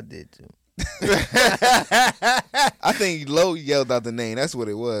 Yeah. I did too. I think Low yelled out the name. That's what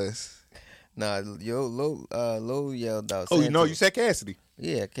it was. Nah, Low yelled out. Oh, you know, Santos. you said Cassidy.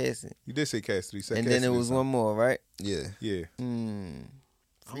 Yeah, Cassidy. You did say Cassidy. You said And then Cassidy it was or one more, right? Yeah. something.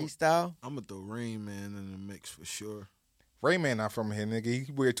 Yeah. Freestyle. I'm going to throw Rain Man in the mix for sure. Rayman not from here, nigga.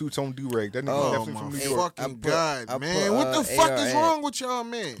 He wear two-tone do-rag. That nigga Oh, definitely my from New Hey, York. fucking I put- God, I man. put, What the fuck is AR wrong with y'all,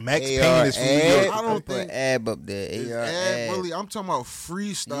 man? Max AR Payne is from New Ad. York. I I don't put think Ab up there. it's AR Ab really. I'm talking about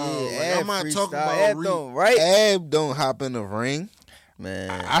freestyle. Yeah, Like, Ab I'm not freestyle. talking about Ab Reed. don't, right? Ab don't hop in the ring. man.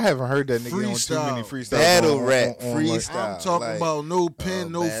 I haven't heard that nigga on too many Freestyle. freestyles. Battle on- rap, on, like, freestyle. I'm talking like, about no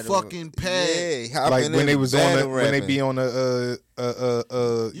pen, no battle- fucking pad. Yeah, hopping like in when they was on battle the, when they rapping. be on the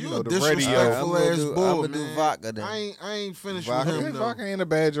You know, a the disrespectful radio. I'm gonna ass do- bull, I'ma do man. vodka then. I ain't finished Vodka? with him though. Vodka ain't a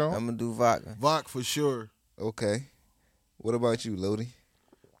bad joint. I'm gonna do vodka. Vodka for sure. Okay. What about you, Lodi?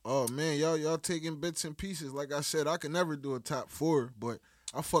 Oh man, y'all taking bits and pieces. Like I said, I could never do a top 4, but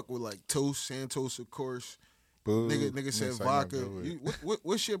I fuck with like Toast, Santos, of course. Boo. Nigga said Nigga say vodka. no, do it.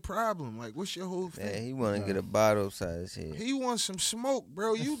 What's your problem? Like, what's your whole Yeah, thing? he wanna get a bottle upside his head. He wants some smoke,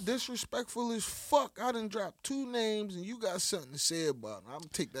 bro. You disrespectful as fuck. I done dropped 2 names and you got something to say about it. I'm gonna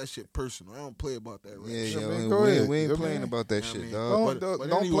take that shit personal. I don't play about that rap Yeah, shit. yo, man, we, go ahead. we ain't Go playing ahead. about that You know shit, what I dog. mean? Don't- But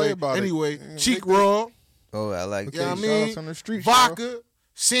don't anyway, play about it. anyway, Yeah, Cheek nigga. Raw, Oh, I like you know that. what I shout outs mean? on the streets, Vodka,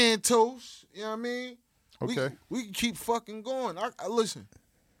 Santos, you know what I mean? Okay. We can keep fucking going. I listen.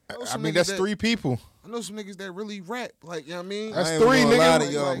 know I some mean, niggas that's that- 3 people. I know some niggas that really rap. Like, you know what I mean? That's I ain't 3, gonna lie to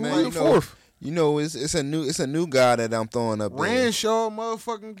nigga. y'all, Like, man. who You the know- 4th? You know, it's a new guy that I'm throwing up there. Ranshaw,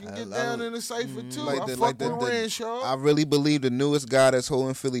 motherfucking can I get love down it. in the cipher too. Like I the- fuck like the- with the- Ranshaw. I really believe the newest guy that's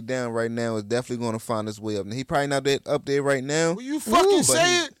holding Philly down right now is definitely going to find his way up. And he probably not that up there right now. Will you fucking but say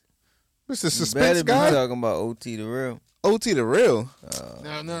he- it? This the You suspense better be guy. talking about OT the real. OT the real.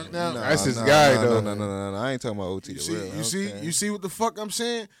 No. That's his guy, though. No. I ain't talking about OT the real. You see what the fuck I'm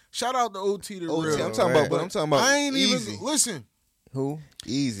saying? Shout out to OT the OT, real. I'm talking about, but I'm talking about I ain't easy. even listen. Who?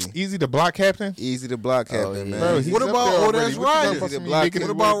 Easy. Easy the block captain. Easy to block captain, yeah. man. Bro, he's What up about there Odes already. What you Ryder? talking about He's a some block making captain.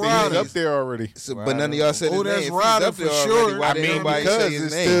 it What about work? He's Ryder? up there already. So, but none of y'all said his Oh, that's name. If he's Ryder up there for already, sure. why I didn't mean, nobody say because his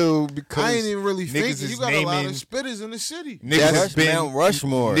it's name? still because I ain't even really niggas thinking. is You got a lot of naming- spitters in the city. Niggas That's has been Mount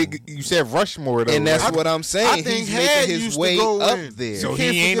Rushmore. Nigga, you said Rushmore though, And that's right? what I'm saying. I think He's Had making his used to way go up in. there. so You he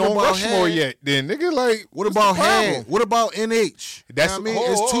can't ain't forget on about Rushmore Had. yet. Then nigga, like, What what's about the problem? Had? What about NH? That's You know what I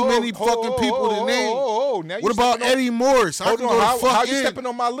mean, it's too many fucking people to name. Now you What about stepping on- Eddie Morris? I Hold can on, go how the fuck you in. stepping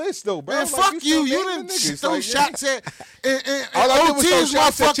on my list though, bro? Man, Like, fuck you. still You naming didn't niggas. throw Like, shots at. And All I did was OT throw is my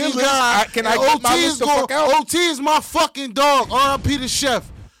shots at your fucking list. guy. Can I and get my OT list is the going- fuck out? OT is my fucking dog. R.I.P. the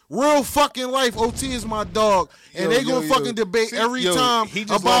chef. Real fucking life. OT is my dog. And they gonna fucking debate See, every yo, time he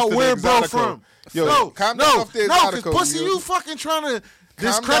just about lost to where the bro Exotico. from. Yo, calm down off the Cause Exotico, pussy, yo. you fucking trying to down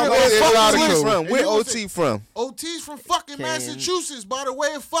discredit off my the fucking Exotico. list. from? And Where you was- OT from? OT's from fucking Can- Massachusetts, by the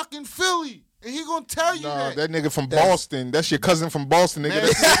way, of fucking Philly. And he gonna tell you Nah, that. that nigga from Boston. That's your cousin from Boston, nigga.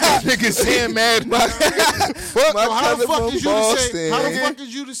 That nigga saying mad. My So how the cousin fuck from is you to say? Boston. How the fuck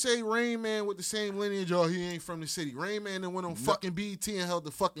is you to say Rain Man with the same lineage? Oh, he ain't from the city. Rain Man then went on fucking BET and held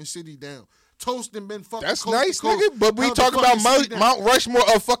the fucking city down. Toast and been fucking. That's coast to nice, coast, nigga. But we held the talk about fucking city down. Mount Rushmore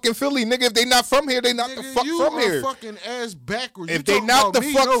of fucking Philly, nigga. If they not from here, they not the Nigga, fuck you from are here. fucking ass backwards. If You they talking not about the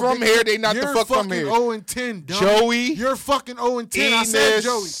me, fuck no, from nigga. here, they not the You're fuck from fucking here. 0-10, dummy. Joey, You're fucking 0-10. I said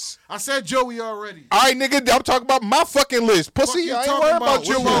Joey. Enos. I said Joey already. All right, nigga. I'm talking about my fucking list, Fuck pussy. you I ain't talking worried about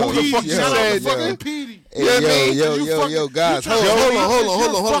you. What about Who the fuck Petey? you Shout out said, to fucking nigga? Petey. Hey, Yeah, man. yo, guys, you hold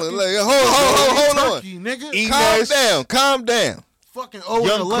trying- on, fucking- like, hold on. Turkey, nigga. Enos. Calm down. Fucking 0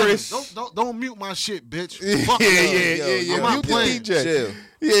 Young 11. Chris. Don't mute my shit, bitch. Yeah, Fuck yeah, it. yeah, yo, yeah. I'm not Mute the playing. DJ. Chill.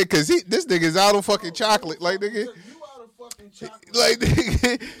 Yeah, cause this nigga's out of fucking chocolate, like nigga. You out of fucking chocolate. Like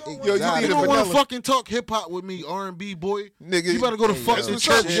nigga, yo, you You need You a don't want to vanilla. fucking talk hip hop with me, R&B boy. Nigga, You better go to Hey, fucking yo,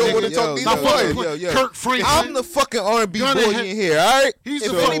 church. yo, nigga. wanna talk these Not boys. fucking Yo. Kirk Franklin. I'm the fucking R&B boy Gunna- in here, all right? He's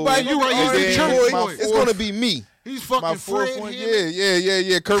If the fucking- anybody you right, he's the R&B church boy, boy. it's gonna be me. He's My fucking fourth Fred one, Hammond.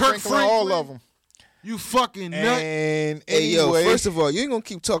 yeah. Kirk Franklin, all Franklin. of them. You fucking nut. And Hey, yo, anyway, first of all, you ain't gonna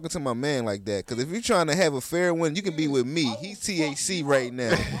keep talking to my man like that. Because if you're trying to have a fair one, you can be with me. He's THC right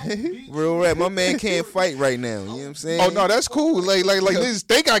now. Real rap. My man can't fight right now. You know what I'm saying? oh no, that's cool. Like niggas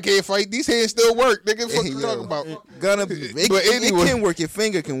think I can't fight. These hands still work. Nigga, fuck you Yo. talking about? Gonna be. It, But it anyway. can work. Your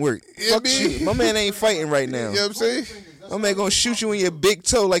finger can work. Yeah, Fuck man. shit. My man ain't fighting right now. You know what I'm saying? My man gonna shoot you in your big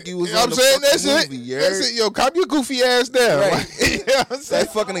toe like you was You know on what the I'm saying? fucking That's movie. it. You That's heard? it. Yo, calm your goofy ass down. Right. You know what I'm saying?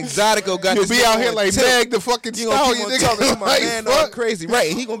 That fucking Exotico got You'll this be out nigga here on like tilt. Mag the fucking You gonna keep stallion. on talking to Nigga, my like, man all fuck. crazy. Right,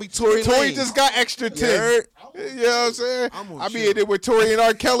 and he gonna be Tory Tory Lanez. just got extra You 10. heard? You know what I'm saying? I'm gonna I be chill. in there with Tory and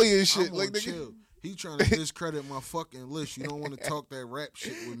R. Kelly and I'm shit. gonna Like, nigga. chill. He trying to discredit my fucking list. You don't want to talk that rap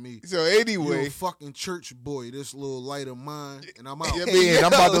shit with me. So You anyway, a fucking church boy, this little light of mine, and I'm out. yeah, man,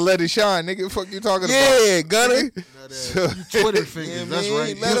 I'm about to let it shine, nigga. Fuck you talking about? Yeah, Gunna. Now that, you Twitter fingers, Yeah, that's man,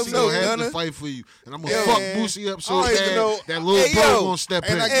 right. let him Boosie know, gonna have Gunna. to fight for you, and I'm gonna Yeah. fuck Boosie up so I don't even bad know- that little Hey, bro yo. gonna step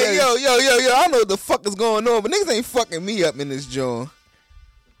And in. I Hey, yo, I know what the fuck is going on, but niggas ain't fucking me up in this joint.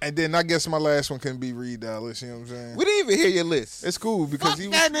 And then I guess my last one can be Reed Dallas. You know what I'm saying? We didn't even hear your list. It's cool because Fuck he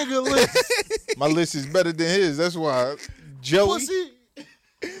was, that nigga list, my list is better than his. That's why Joey, pussy.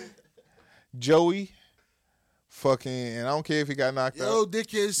 fucking, and I don't care if he got knocked Yo, out.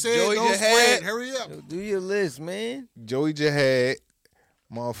 dickhead said, Joey don't Jihad. spread. Hurry up. Yo, do your list, man. Joey Jihad,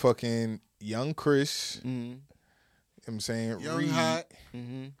 motherfucking Young Chris. Mm-hmm. You know what I'm saying? Young Reed, Hot.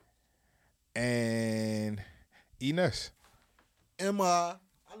 and Ines. M.I.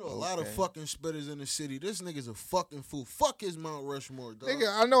 I know a lot of fucking spitters in the city. This nigga's a fucking fool. Fuck his Mount Rushmore, dog.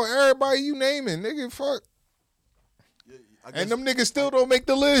 Nigga, I know everybody you naming. Nigga, fuck. I guess, And them niggas still don't make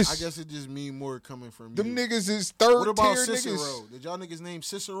the list. I guess it just mean more coming from Them you. niggas is third What about tier Cicero? niggas. Did y'all niggas name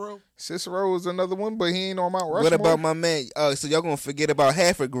Cicero? Cicero is another one, but he ain't on Mount Rushmore. What about my man? So y'all gonna forget about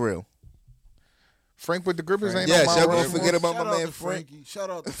Halford Grill? Frank with the grippers ain't Yes, on y'all Mount gonna Rushmore. forget about Shout my out man to Frank. Frankie. Shout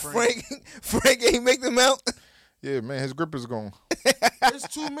out to Frank. Frank ain't make them out. Yeah, man, his grippers gone. There's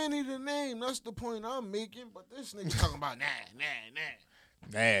too many to name. That's the point I'm making. But this nigga talking about nah.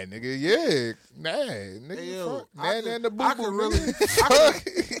 Nah, nigga, yeah. Nah, nigga, Hey, yo, fuck. I Nah, and the boo could boo, really,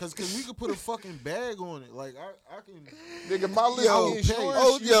 nigga. because we could put a fucking bag on it. Like I can. Nigga, my list Yo, is short.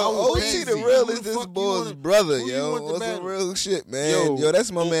 OT the real is this Fuck you boy's wanna- brother, who you yo. want to On some battle? real shit, man. Yo,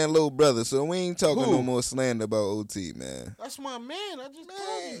 that's my man, little brother. So we ain't talking Who? no more slander about OT, man. That's my man. I just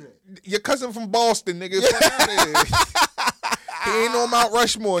told you that. Your cousin from Boston, nigga. Fuck out of here. He ain't on Mount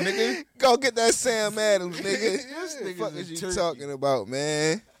Rushmore, nigga. Go get that Sam Adams, nigga. This What the nigga's fuck a is you turkey. talking about,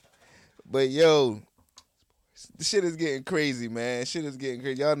 man? But yo, the shit is getting crazy, man. Shit is getting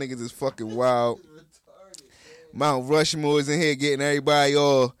crazy. Y'all niggas is fucking wild. Mount Rushmore's in here getting everybody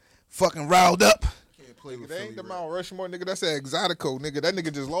all fucking riled up. Can't play with That Philly ain't the rap. Mount Rushmore, nigga. That's that Exotico, nigga. That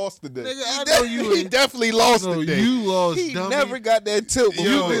nigga just lost today. Nigga, I know you He ain't. definitely lost No, today. you lost, He dummy. never got that tilt before.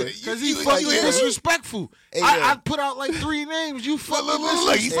 Yo, Because he You- fucking you- disrespectful. Hey, I yo. put out like 3 names. You fucking Look,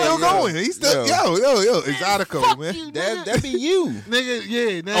 he's disrespectful. still yo. going. He's still, yo, Exotico, Fuck man. you, That nigga. that be you. Nigga,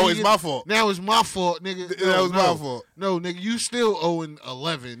 yeah. Now Oh, you it's get- my fault. Now it's my fault, nigga. That was my fault. No, nigga, you still owing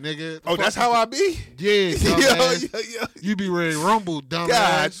 11, nigga. Oh, that's how I be? Yeah, Yo, dumbass. yo. You be ready to rumble, dumbass.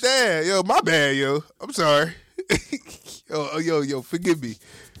 God damn, yo, my bad, yo. I'm sorry. yo, forgive me.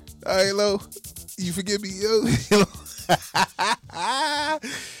 All right, Lo, you forgive me, yo.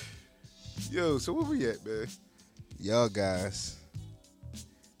 Yo, so where we at, man? Y'all guys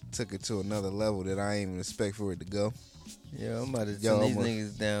took it to another level that I ain't even expect for it to go. Yo, I'm about to Yo, send these I'm a-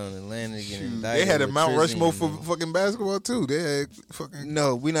 niggas down in Atlanta getting Shoot, indicted. they had a with Mount Trizzy Rushmore and for them. fucking basketball too. They had fucking.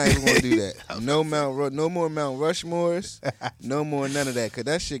 No, we not even gonna do that. No no more Mount Rushmores. No more none of that. Cause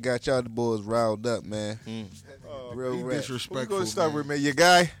that shit got y'all the boys riled up, man. Real He rap. What we disrespectful. gonna start man. with, man? Your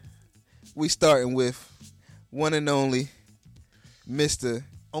guy, We starting with one and only Mr.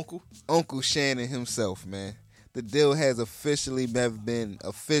 Uncle. Shannon himself, man. The deal has officially been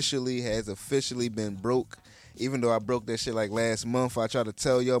broke. Even though I broke that shit like last month, I tried to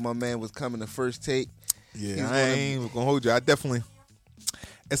tell y'all my man was coming to First Take. Yeah, He's I gonna- ain't even gonna hold you. I definitely.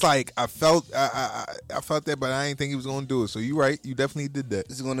 It's like I felt that, but I ain't think he was gonna do it. So you right, you definitely did that.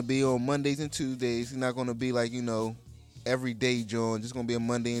 It's gonna be on Mondays and Tuesdays. It's not gonna be like, every day, John. Just gonna be a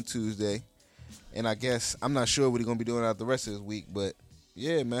Monday and Tuesday. And I guess I'm not sure what he's gonna be doing out the rest of this week, but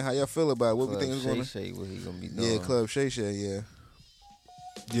yeah, man, how y'all feel about it? What we think is Club gonna? Shay Shay, what he gonna be doing? Yeah, Club Shay Shay, yeah.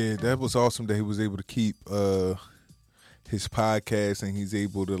 Yeah, that was awesome that he was able to keep his podcast and he's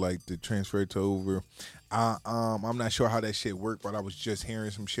able to to transfer it to over. I'm not sure how that shit worked, but I was just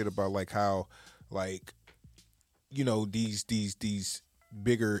hearing some shit about how these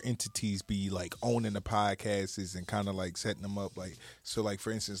bigger entities be owning the podcasts and kind of setting them up so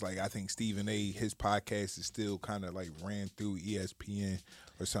for instance I think Stephen A. his podcast is still kind of ran through ESPN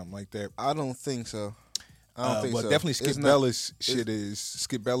or something like that. I don't think so. I don't think But so. definitely It's Skip not- Bayless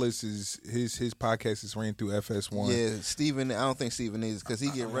Skip Bayless is his podcast is ran through FS1. Yeah, Steven. I don't think Steven is because he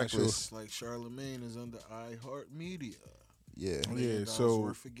get I'm not reckless. Like Charlemagne is under iHeartMedia. Yeah, Yeah, $1 so-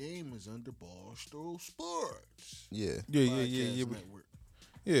 worth of game is under Barstool Sports. yeah. Yeah. Podcast network.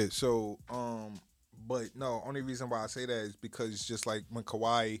 Yeah, so but no, only reason why I say that is because it's just like when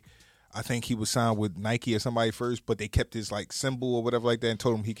Kawhi, I think he was signed with Nike or somebody first, but they kept his symbol or whatever like that and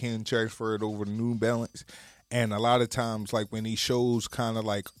told him he can't transfer it over to New Balance. And a lot of times when these shows kind of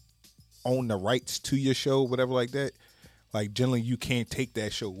own the rights to your show, whatever like that, generally you can't take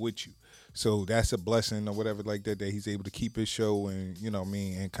that show with you. So that's a blessing or whatever like that he's able to keep his show and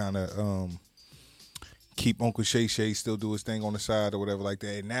and kind of keep Uncle Shay Shay still do his thing on the side or whatever like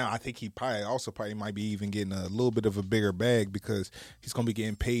that. And now I think he probably might be even getting a little bit of a bigger bag because he's gonna be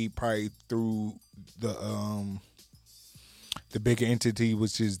getting paid probably through the bigger entity,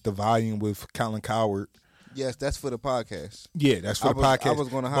 which is the Volume with Colin Coward. Yes, that's for the podcast. Yeah, that's for the podcast. I was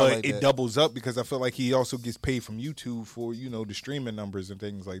gonna highlight but it that. doubles up because I feel like he also gets paid from YouTube for the streaming numbers and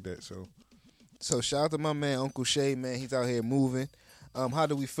things like that. So shout out to my man Uncle Shay, man. He's out here moving. How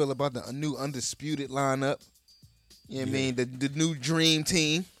do we feel about the new undisputed lineup? You know what I mean? The new dream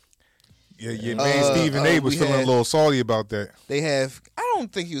team. Yeah, man. Stephen A. was feeling a little salty about that. They have. I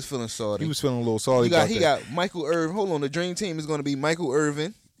don't think he was feeling salty. He was feeling a little salty about that. He got Michael Irvin. Hold on, the Dream Team is going to be Michael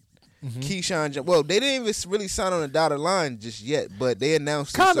Irvin, Keyshawn. Well, they didn't even really sign on the dotted line just yet, but they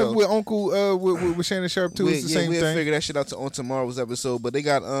announced kind of with Uncle with Shannon Sharp too. It's the same thing. We'll figure that shit out on tomorrow's episode. But they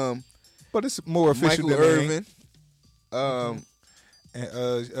got but it's more official Michael than Irvin,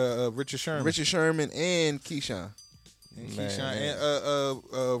 and Richard Sherman, and Keyshawn.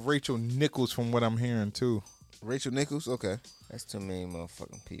 And Rachel Nichols, from what I'm hearing too. Rachel Nichols, okay. That's too many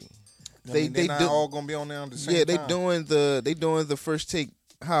motherfucking people. They're not all gonna be on there on the same time. Yeah, they doing the first take.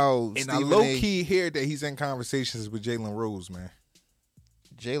 How and I low key hear that he's in conversations with Jalen Rose, man.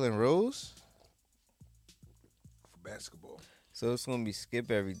 Jalen Rose for basketball. So it's gonna be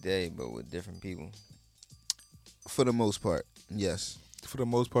Skip every day, but with different people. For the most part, yes. For the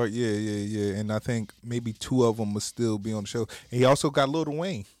most part, yeah. And I think maybe 2 of them will still be on the show. And he also got Lil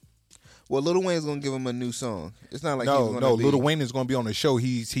Wayne. Well, Lil Wayne's gonna give him a new song. It's not like no. Lil Wayne is gonna be on the show.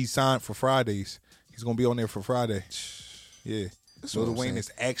 He's signed for Fridays. He's gonna be on there for Friday. Yeah, Lil Wayne is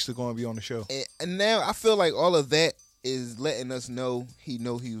actually gonna be on the show. And now I feel like all of that is letting us know he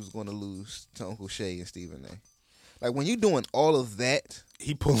was gonna lose to Uncle Shay and Stephen A. Like when you doing all of that,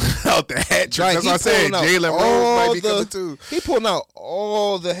 he pulling out the hat trick. That's what I said. Jalen Rose might be coming too. He pulling out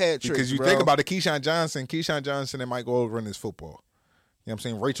all the hat tricks. Because you think about it, Keyshawn Johnson, and might go over in his football. You know what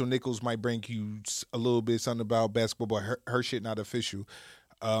I'm saying? Rachel Nichols might bring you a little bit something about basketball, but her shit not official.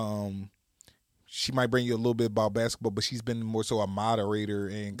 She might bring you a little bit about basketball, but she's been more so a moderator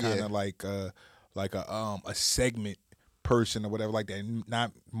and kind of like a segment person or whatever like that.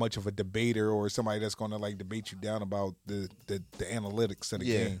 Not much of a debater or somebody that's going to like debate you down about the analytics of the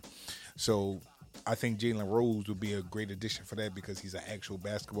game. So I think Jalen Rose would be a great addition for that because he's an actual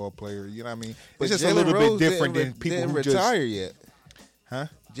basketball player. You know what I mean? But it's just Jalen a little Rose bit different than people didn't who retire yet. Huh?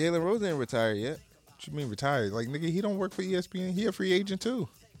 Jalen Rose didn't retire yet. What you mean retired? Like, nigga, he don't work for ESPN. He a free agent too.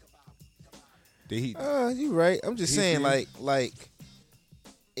 You right. I'm just saying, like,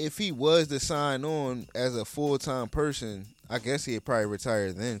 if he was to sign on as a full-time person, I guess he'd probably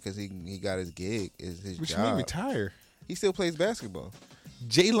retire then because he got his gig, his what job. You mean retire? He still plays basketball.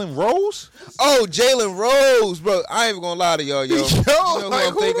 Jalen Rose? Oh, Jalen Rose, bro. I ain't even gonna lie to y'all, yo. You know like, who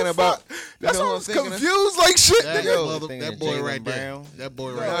I'm thinking about? That's what I'm confused like shit. That boy right there. That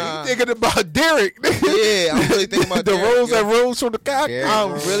boy right there. You thinking about Derek. Yeah, I'm really thinking about the Derek, Rose that rose from the cock.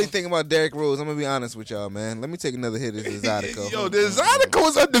 I'm really thinking about Derrick Rose. I'm gonna be honest with y'all, man. Let me take another hit of this Zydeco. Yo, the Zydeco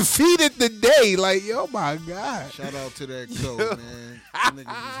is undefeated today. Like, yo, my God. Shout out to that coach, man. Them niggas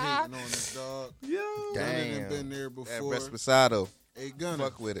was hating on this dog. Yo. Damn. Been there before. That Resposado. Hey, Gunner.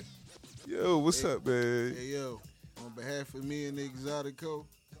 Fuck with it. Yo, what's up, man? Hey, yo. On behalf of me and the Exotico,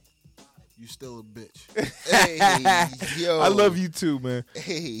 you still a bitch. Hey, yo. I love you too, man.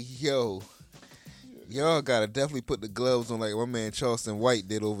 Hey, yo. Y'all gotta definitely put the gloves on like my man Charleston White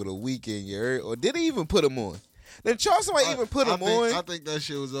did over the weekend, you heard? Or did he even put them on? Then Charleston White even put them on? I think that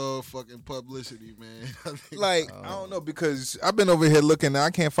shit was all fucking publicity, man. I don't know, because I've been over here looking,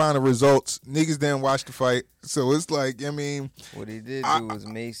 I can't find the results. Niggas didn't watch the fight. So it's like, I mean. What he did do was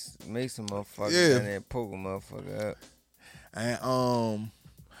mace some motherfucker down there and poke a motherfucker up. And,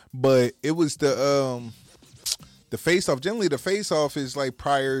 but it was the face-off. Generally, the face-off is like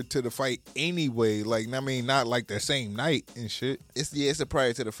prior to the fight anyway. Like, I mean, not like the same night and shit. It's a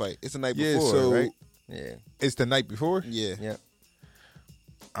prior to the fight. It's the night before, right? Yeah. It's the night before? Yeah. Yeah.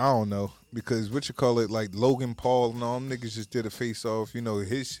 I don't know. Because what you call it, like Logan Paul and all them niggas just did a face-off. You know,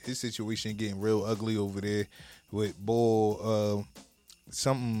 his situation getting real ugly over there with Bull,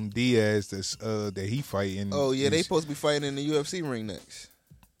 something Diaz that he fighting. Oh, yeah, they supposed to be fighting in the UFC ring next.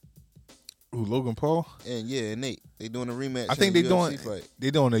 Who, Logan Paul? And Nate. They doing a rematch. I think they doing fight.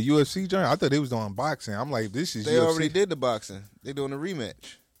 They doing a UFC joint. I thought they was doing boxing. I'm like, this is They UFC. already did the boxing. They doing a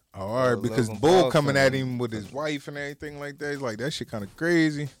rematch. Oh, all right, because Logan Bull Paul coming at him with his wife and everything like that. It's like, that shit kind of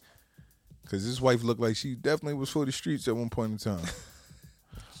crazy. Because his wife looked like she definitely was for the streets at one point in time.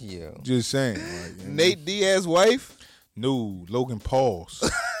 Yeah. Just saying. Like, Nate Diaz's wife? No, Logan Paul's.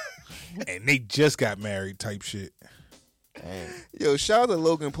 And they just got married type shit. Dang. Yo, shout out to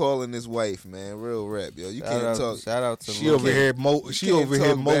Logan Paul and his wife, man. Real rap, yo. You can't talk. Shout out to She over here mowing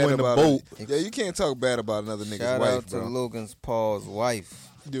the boat. Yeah, you can't talk bad about another nigga's Shout wife, out to bro. Logan Paul's wife.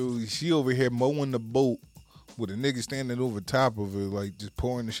 Dude, she over here mowing the boat with a nigga standing over top of her, like just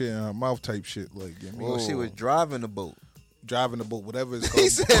pouring the shit in her mouth type shit. Like, you know, Well, she was driving the boat. driving the boat, whatever it's called. He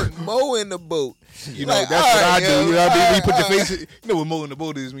said mowing the boat. You know, Like, that's what I all right, do. yo, You know what I mean? When you put all your right. face in, you know what mowing the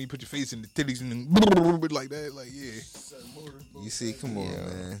boat is when you put your face in the titties and then like that. Like, yeah. You see, come on,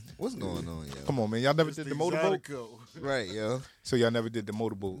 man. What's going on, yo? Come on, man. Y'all never did the motorboat? Exotico. Right, yo. So y'all never did the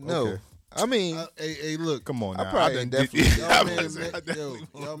motorboat? No. Okay. I mean, Hey, look. Come on I now. probably done definitely- did-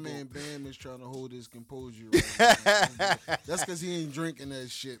 Y'all man Bam is trying to hold his composure. Right now. That's because he ain't drinking that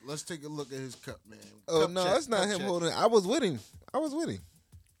shit. Let's take a look at his cup, man. oh Cup no, check, that's not cup him check. holding. I was with him.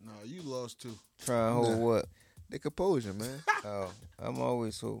 No, you lost too. Try and hold what? The composure, man. Oh, I'm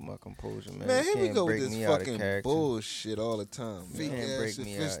always holding my composure, man. Man, You here we can't go with break this me out of fucking character. bullshit all the time. Man. Fake can't ass, break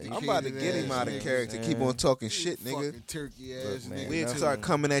me out. sophisticated I'm about to get him ass out of niggas, character. man. Keep on talking shit, You nigga. fucking turkey ass Look, man, nigga. We nothing. start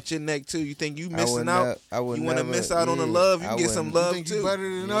coming at your neck too. You think you missing I out? would You want to never- miss out on the yeah, love? You I get some wouldn't. You love think you too.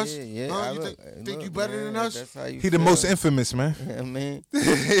 better than us? Yeah, Huh? I You look- think look, you better man, than us? That's how you He the feel. most infamous, man. Yeah, man. You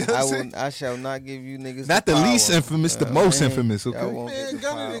know what I'm saying? I shall not give you niggas Not the power. least infamous, the Yeah, most man. infamous, okay? Y'all won't get Man, the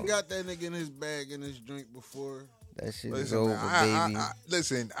Gunna power. done got that nigga in his bag in his drink before. That shit is Listen, over, man, baby.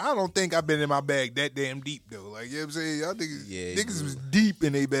 listen, I don't think I've been in my bag that damn deep though. Like, you know what I'm saying? Y'all niggas, Yeah, niggas you was deep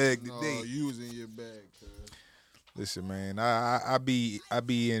in their bag No, today. you was in your bag, cuz. Listen, man, I be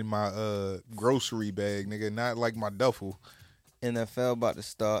in my grocery bag, nigga, not like my duffel. NFL about to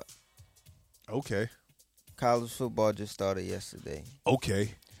start. Okay. College football just started yesterday.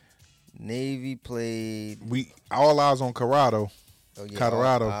 Okay. Navy played. We all eyes on Corrado. Oh, yeah,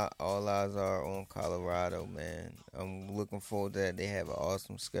 Colorado. All eyes are on Colorado, man. I'm looking forward to that. They have an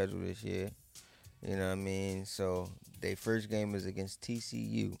awesome schedule this year. You know what I mean? So, their first game is against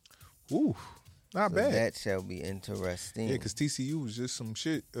TCU. Ooh, not So bad. that shall be interesting. Yeah, because TCU was just some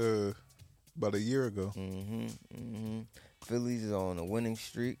shit about a year ago. Phillies is on a winning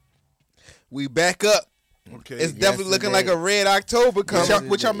streak. We back up. Okay. It's definitely looking like Yesterday- a red October coming.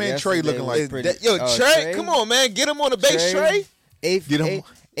 What y'all man Trey looking like? Yo, Trey, come on, man, get him on the base, Trey. Get him-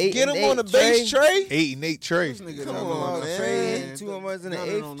 Get him on the base, Trey. 8-8 Trey. This nigga Come don't on, know man. Trey. 2 home runs in the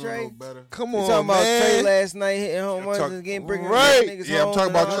Gunna eighth, don't know Trey. no better. Come You on, talking about man. Trey last night hitting home runs talk- and getting bringing Right. niggas Yeah, I'm home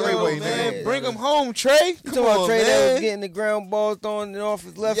talking and about all Trey that. Way, man, man. bring him home, Trey. You Come talking about on, Trey that was man. getting the ground balls thrown off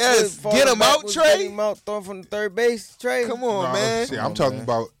his left Yes, foot? falling get him out, backwards, Trey. get him out, throwing from the third base, Trey. Come on, Nah, man. see, Come I'm on, talking man.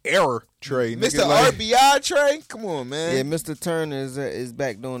 about error Trey. Mr. Nigga, like, RBI, Trey. Come on, man. Yeah, Mr. Turner is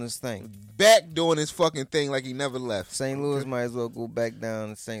back doing his thing. Back doing his fucking thing like he never left. St. Louis might as well go back down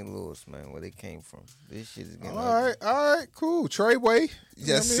to St. Louis, man, where they came from. This shit is getting all right, cool. Trey Way.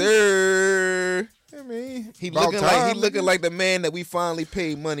 Yes, You know sir. what I mean, He About looking time, like nigga. like the man that we finally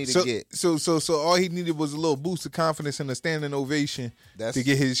paid money to get. So all he needed was a little boost of confidence and a standing ovation That's to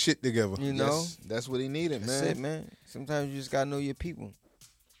get his shit together. You know? Yes, that's what he needed, That's man. it, man. Sometimes you just gotta know your people.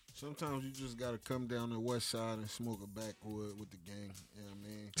 Sometimes you just gotta come down the west side and smoke a backwood with the gang. You know what I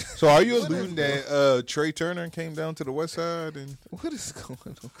mean? So are you alluding that Trey Turner came down to the west side and What is going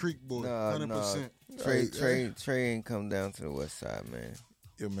on? Creek boy, Nah, 100%. Trey ain't come down to the west side, man.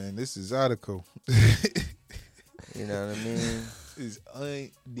 yo man, this is Zydeco. You know what I mean? is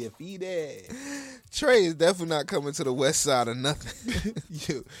undefeated. Trey is definitely not coming to the west side or nothing.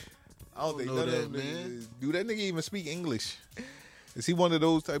 Yo, I don't think know none of that, them man. niggas- do that nigga even speak English? Is he one of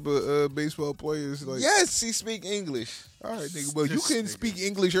those type of baseball players? Like, Yes, he speak English. all right, nigga. Well, you This couldn't nigga. speak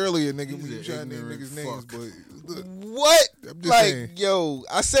English earlier, nigga, when He's you an trying to name ignorant niggas' names. fuck. But look, What? I'm just Like, saying. yo,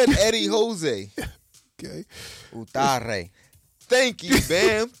 I said Eddie Jose. Okay, Utare. Thank you,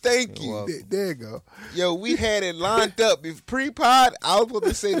 Bam. Thank You're you. welcome. there you go. Yo, we had it lined up. If pre-pod, I was supposed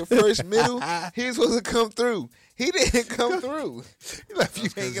to say the first middle. He was supposed to come through. He didn't come through. He left you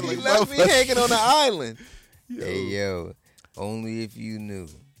hanging He like left me motherfucker. hanging on the island. Hey, yo. Only if you knew.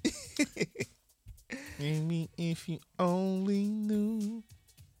 Amy, if you only knew.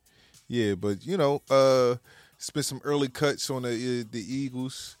 Yeah, but you know, it's been some early cuts on the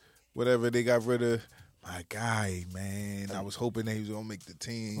Eagles. Whatever, they got rid of my guy, man. I was hoping that he was gonna make the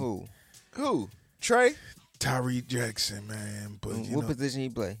team. Who? Who? Trey? Tyree Jackson, man. But you What know, position he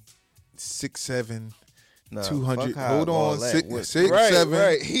play? 6'7", Nah, 200. fuck Hold how all on, that six, was. six, Right, seven,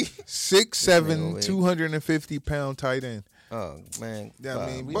 right. 6'7", Nigga, 250-pound tight end. Oh, man. Yeah, I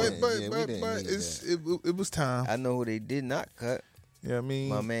mean, we but didn't- yeah, we didn't need it was time. I know who they did not cut. Yeah, I mean,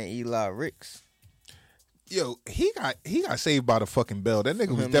 My man Eli Ricks. yo, he got saved by the fucking bell. That nigga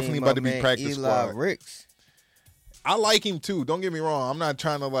was I mean, definitely my about to be man practice Eli squad. Ricks. I like him too. Don't get me wrong. I'm not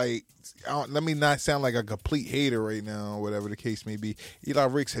trying to let me not sound like a complete hater right now, or whatever the case may be. Eli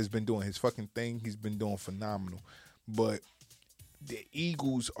Ricks has been doing his fucking thing. He's been doing phenomenal. But the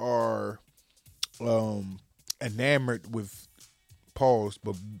Eagles are enamored with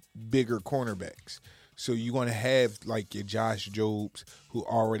but bigger cornerbacks. So you're gonna have like your Josh Jobs, who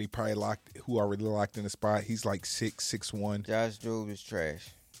already locked in the spot. He's like 6'1". Josh Jobe is trash.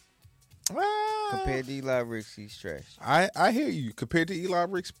 Ah. Compared to Eli Ricks, he's trash. I hear you. Compared to Eli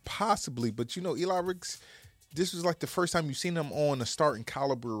Ricks, possibly, but you know, Eli Ricks, this was like the first time you've seen him on a starting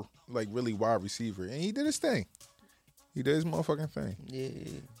caliber, like really wide receiver, and he did his thing. He did his motherfucking thing.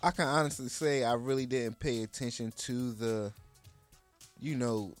 Yeah. I can honestly say I really didn't pay attention to the,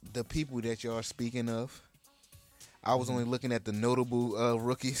 the people that y'all are speaking of. I was only looking at the notable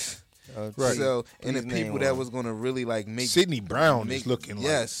rookies. Right. So, and the Please name people that one. was going to really like make Sidney Brown is looking like.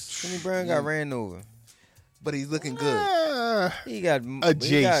 Yes. Sidney Brown got ran over. But he's looking good. He got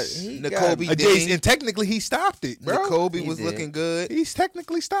Jace. Nakobe A Dean. Jace, and technically he stopped it, bro. Kobe He was did. looking good. He's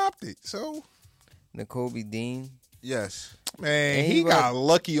technically stopped it. So, Nakobe Dean. Yes. man, And he he got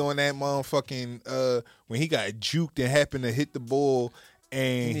lucky on that motherfucking when he got juked and happened to hit the ball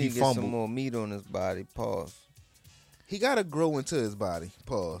and He he need to get some fumbled. more meat on his body. Pause. He got to grow into his body.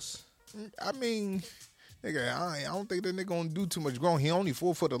 Pause. I mean, nigga, I don't think that nigga gonna do too much growing. He only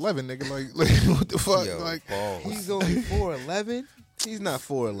 4'11", nigga. Like what the fuck? Yo, Like, pause. He's only 4'11"? He's not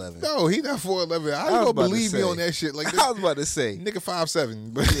 4'11". no, he not 4'11". I I was don't about to believe me say. on that shit. Like, I was about to say. nigga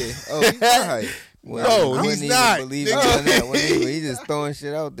 5'7", but Yeah. Oh, he's not height. No, I he's wouldn't not. Even believe Nigga. on that one either. He just throwing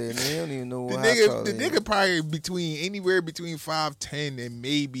shit out there. And he don't even know the what nigga probably anywhere between 5'10" and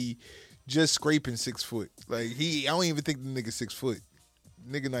maybe just scraping 6 foot. Like I don't even think the nigga 6 foot.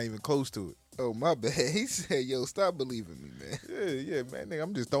 Nigga not even close to it. Oh, my bad. He said, yo, stop believing me, man. Yeah, man, nigga,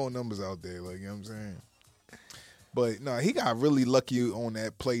 I'm just throwing numbers out there, like, you know what I'm saying? But, no, he got really lucky on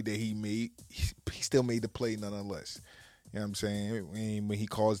that play that he made. He still made the play nonetheless. You know what I'm saying? When he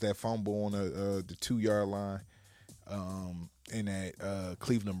caused that fumble on the 2-yard line in that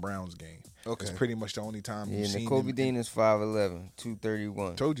Cleveland Browns game. Okay. That's pretty much the only time Yeah, you've seen Nakobe him. Dean is 5'11",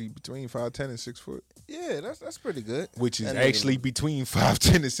 231. Told you, between 5'10" and 6 foot. Yeah, that's pretty good. Which is That nigga- actually between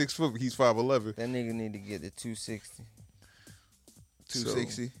 5'10" and 6 foot. He's 5'11". That nigga need to get to 260.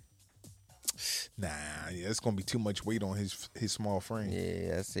 260. Nah, yeah, it's gonna be too much weight on his small frame.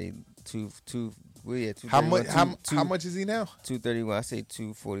 Yeah, I say well, yeah, How much? 231, How much is he now? 231. I say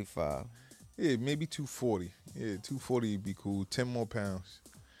 245. Yeah, maybe 240. Yeah, 240 would be cool. 10 more pounds.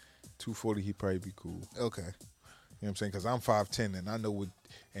 240, he'd probably be cool. Okay. You know what I'm saying? Because I'm 5'10", and I know what,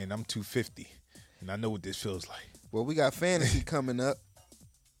 and I'm 250, and I know what this feels like. Well, we got fantasy coming up.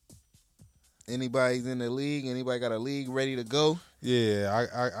 Anybody's in the league? Anybody got a league ready to go? Yeah,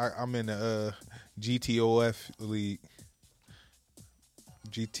 I'm in the GTOF league.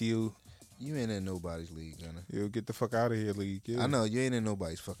 GTO. You ain't in nobody's league, Gunna. Yo, get the fuck out of here, league. Yeah. I know you ain't in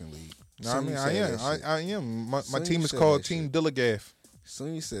nobody's fucking league. No, I Soon mean, you I said am. that shit. I am. My Soon team you is said called that Team shit. Dillagaff.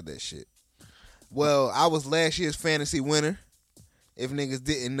 Soon you said that shit. Well, I was last year's fantasy winner. If niggas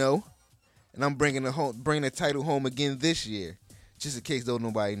didn't know, and I'm bringing the title home again this year, just in case don't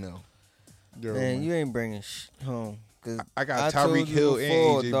nobody know. Yo, Man, you ain't bringing home. Cause I got told Tyreek you Hill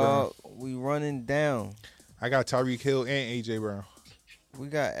before, and AJ dog, we running down. I got Tyreek Hill and AJ Brown. We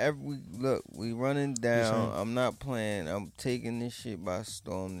got we running Yes, down. sir. I'm not playing. I'm taking this shit by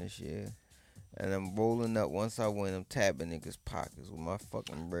storm this year. And I'm rolling up. Once I win, I'm tapping niggas' pockets with my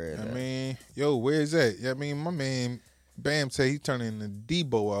fucking bread. I at. mean, yo, where is that? I mean, my man Bam say he turning into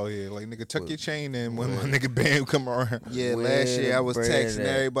Debo out here. Like, nigga, tuck your chain in when my nigga Bam come around. Yeah, Where last year I was the bread texting at?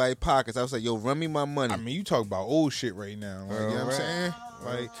 everybody pockets. I was like, yo, run me my money. I mean, you talk about old shit right now. Like, you know what I'm Right. saying?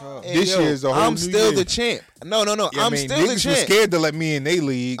 Like, talk. Hey, this yo, year's a whole I'm new still year. the champ. No. Yeah, I I'm mean, still the niggas was champ. scared to let me in they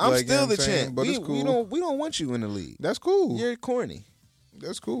league. I'm like, you know still what the I'm saying? champ. But it's cool. We don't want you in the league. That's cool. You're corny.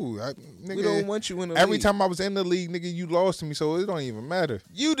 That's cool. Nigga, We don't want you in the every league. time I was in the league, nigga, you lost to me, so it don't even matter.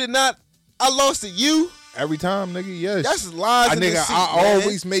 You did not. I lost to you. Every time, nigga, yes. That's lies and nigga, deceit, I man.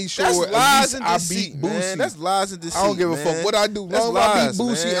 always made sure That's at lies least and I deceit, beat man. Boosie. That's lies and deceit. I don't give a man. fuck what I do. That's Long as I lies, beat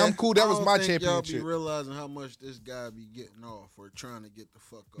Boosie, man. I'm cool. That I was don't my think y'all championship. be realizing how much this guy be getting off or trying to get the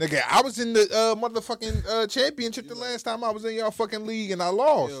fuck off. Nigga, I was in the motherfucking championship the last time I was in y'all fucking league and I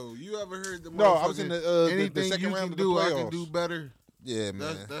lost. Yo, you ever heard the No, I was in the anything second you round can of the do, I playoffs. can do better. Yeah,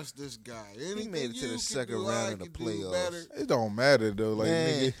 man. That's this guy. He Anything made it to you the can second do, round I of the can do playoffs. better. It don't matter though, like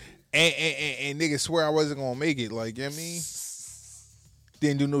Man. nigga, and niggas swear I wasn't gonna make it. Like, you know what I mean,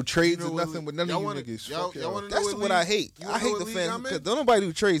 didn't do no trades You know or what- nothing with none of y'all you wanna- niggas. y'all- Fuck y'all y'all. wanna know That's what what league- I hate. you I wanna hate know the what league fans I'm in? because don't nobody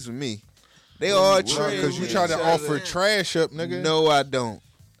do trades with me. They all Well, trade. Because you with try each to other. offer trash up, nigga. No, I don't.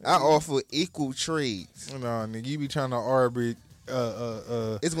 I offer equal trades. No, nigga, you be trying to arbitrate.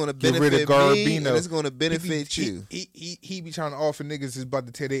 It's going to Get rid benefit of me, Garbino. and it's going to benefit he, you. He be trying to offer niggas is about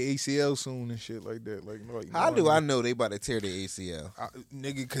to tear their ACL soon and shit like that. Like How no, do I nigga. know they about to tear their ACL?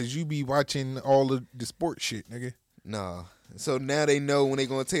 Nigga, because you be watching all of the sports shit, nigga. No. So now they know when they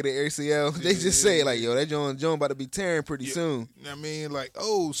going to tear their ACL. They just say like, yo, that John about to be tearing pretty soon. I mean, like,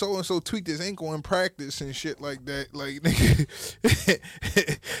 oh, so and so tweaked his ankle in practice and shit like that. Like,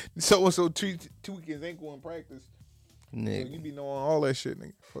 nigga, so and so tweaked his ankle in practice. So you Nigga. be knowing all that shit,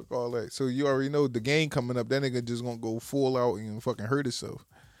 nigga. Fuck all that. So you already know the game coming up. That nigga just gonna go full out and fucking hurt himself.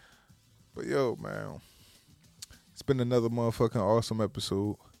 But yo, man, It's been another motherfucking awesome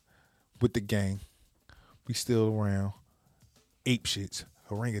episode with the gang. We still around. Ape shits,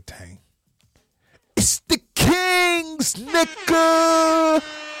 orangutan. It's the Kings, nigga!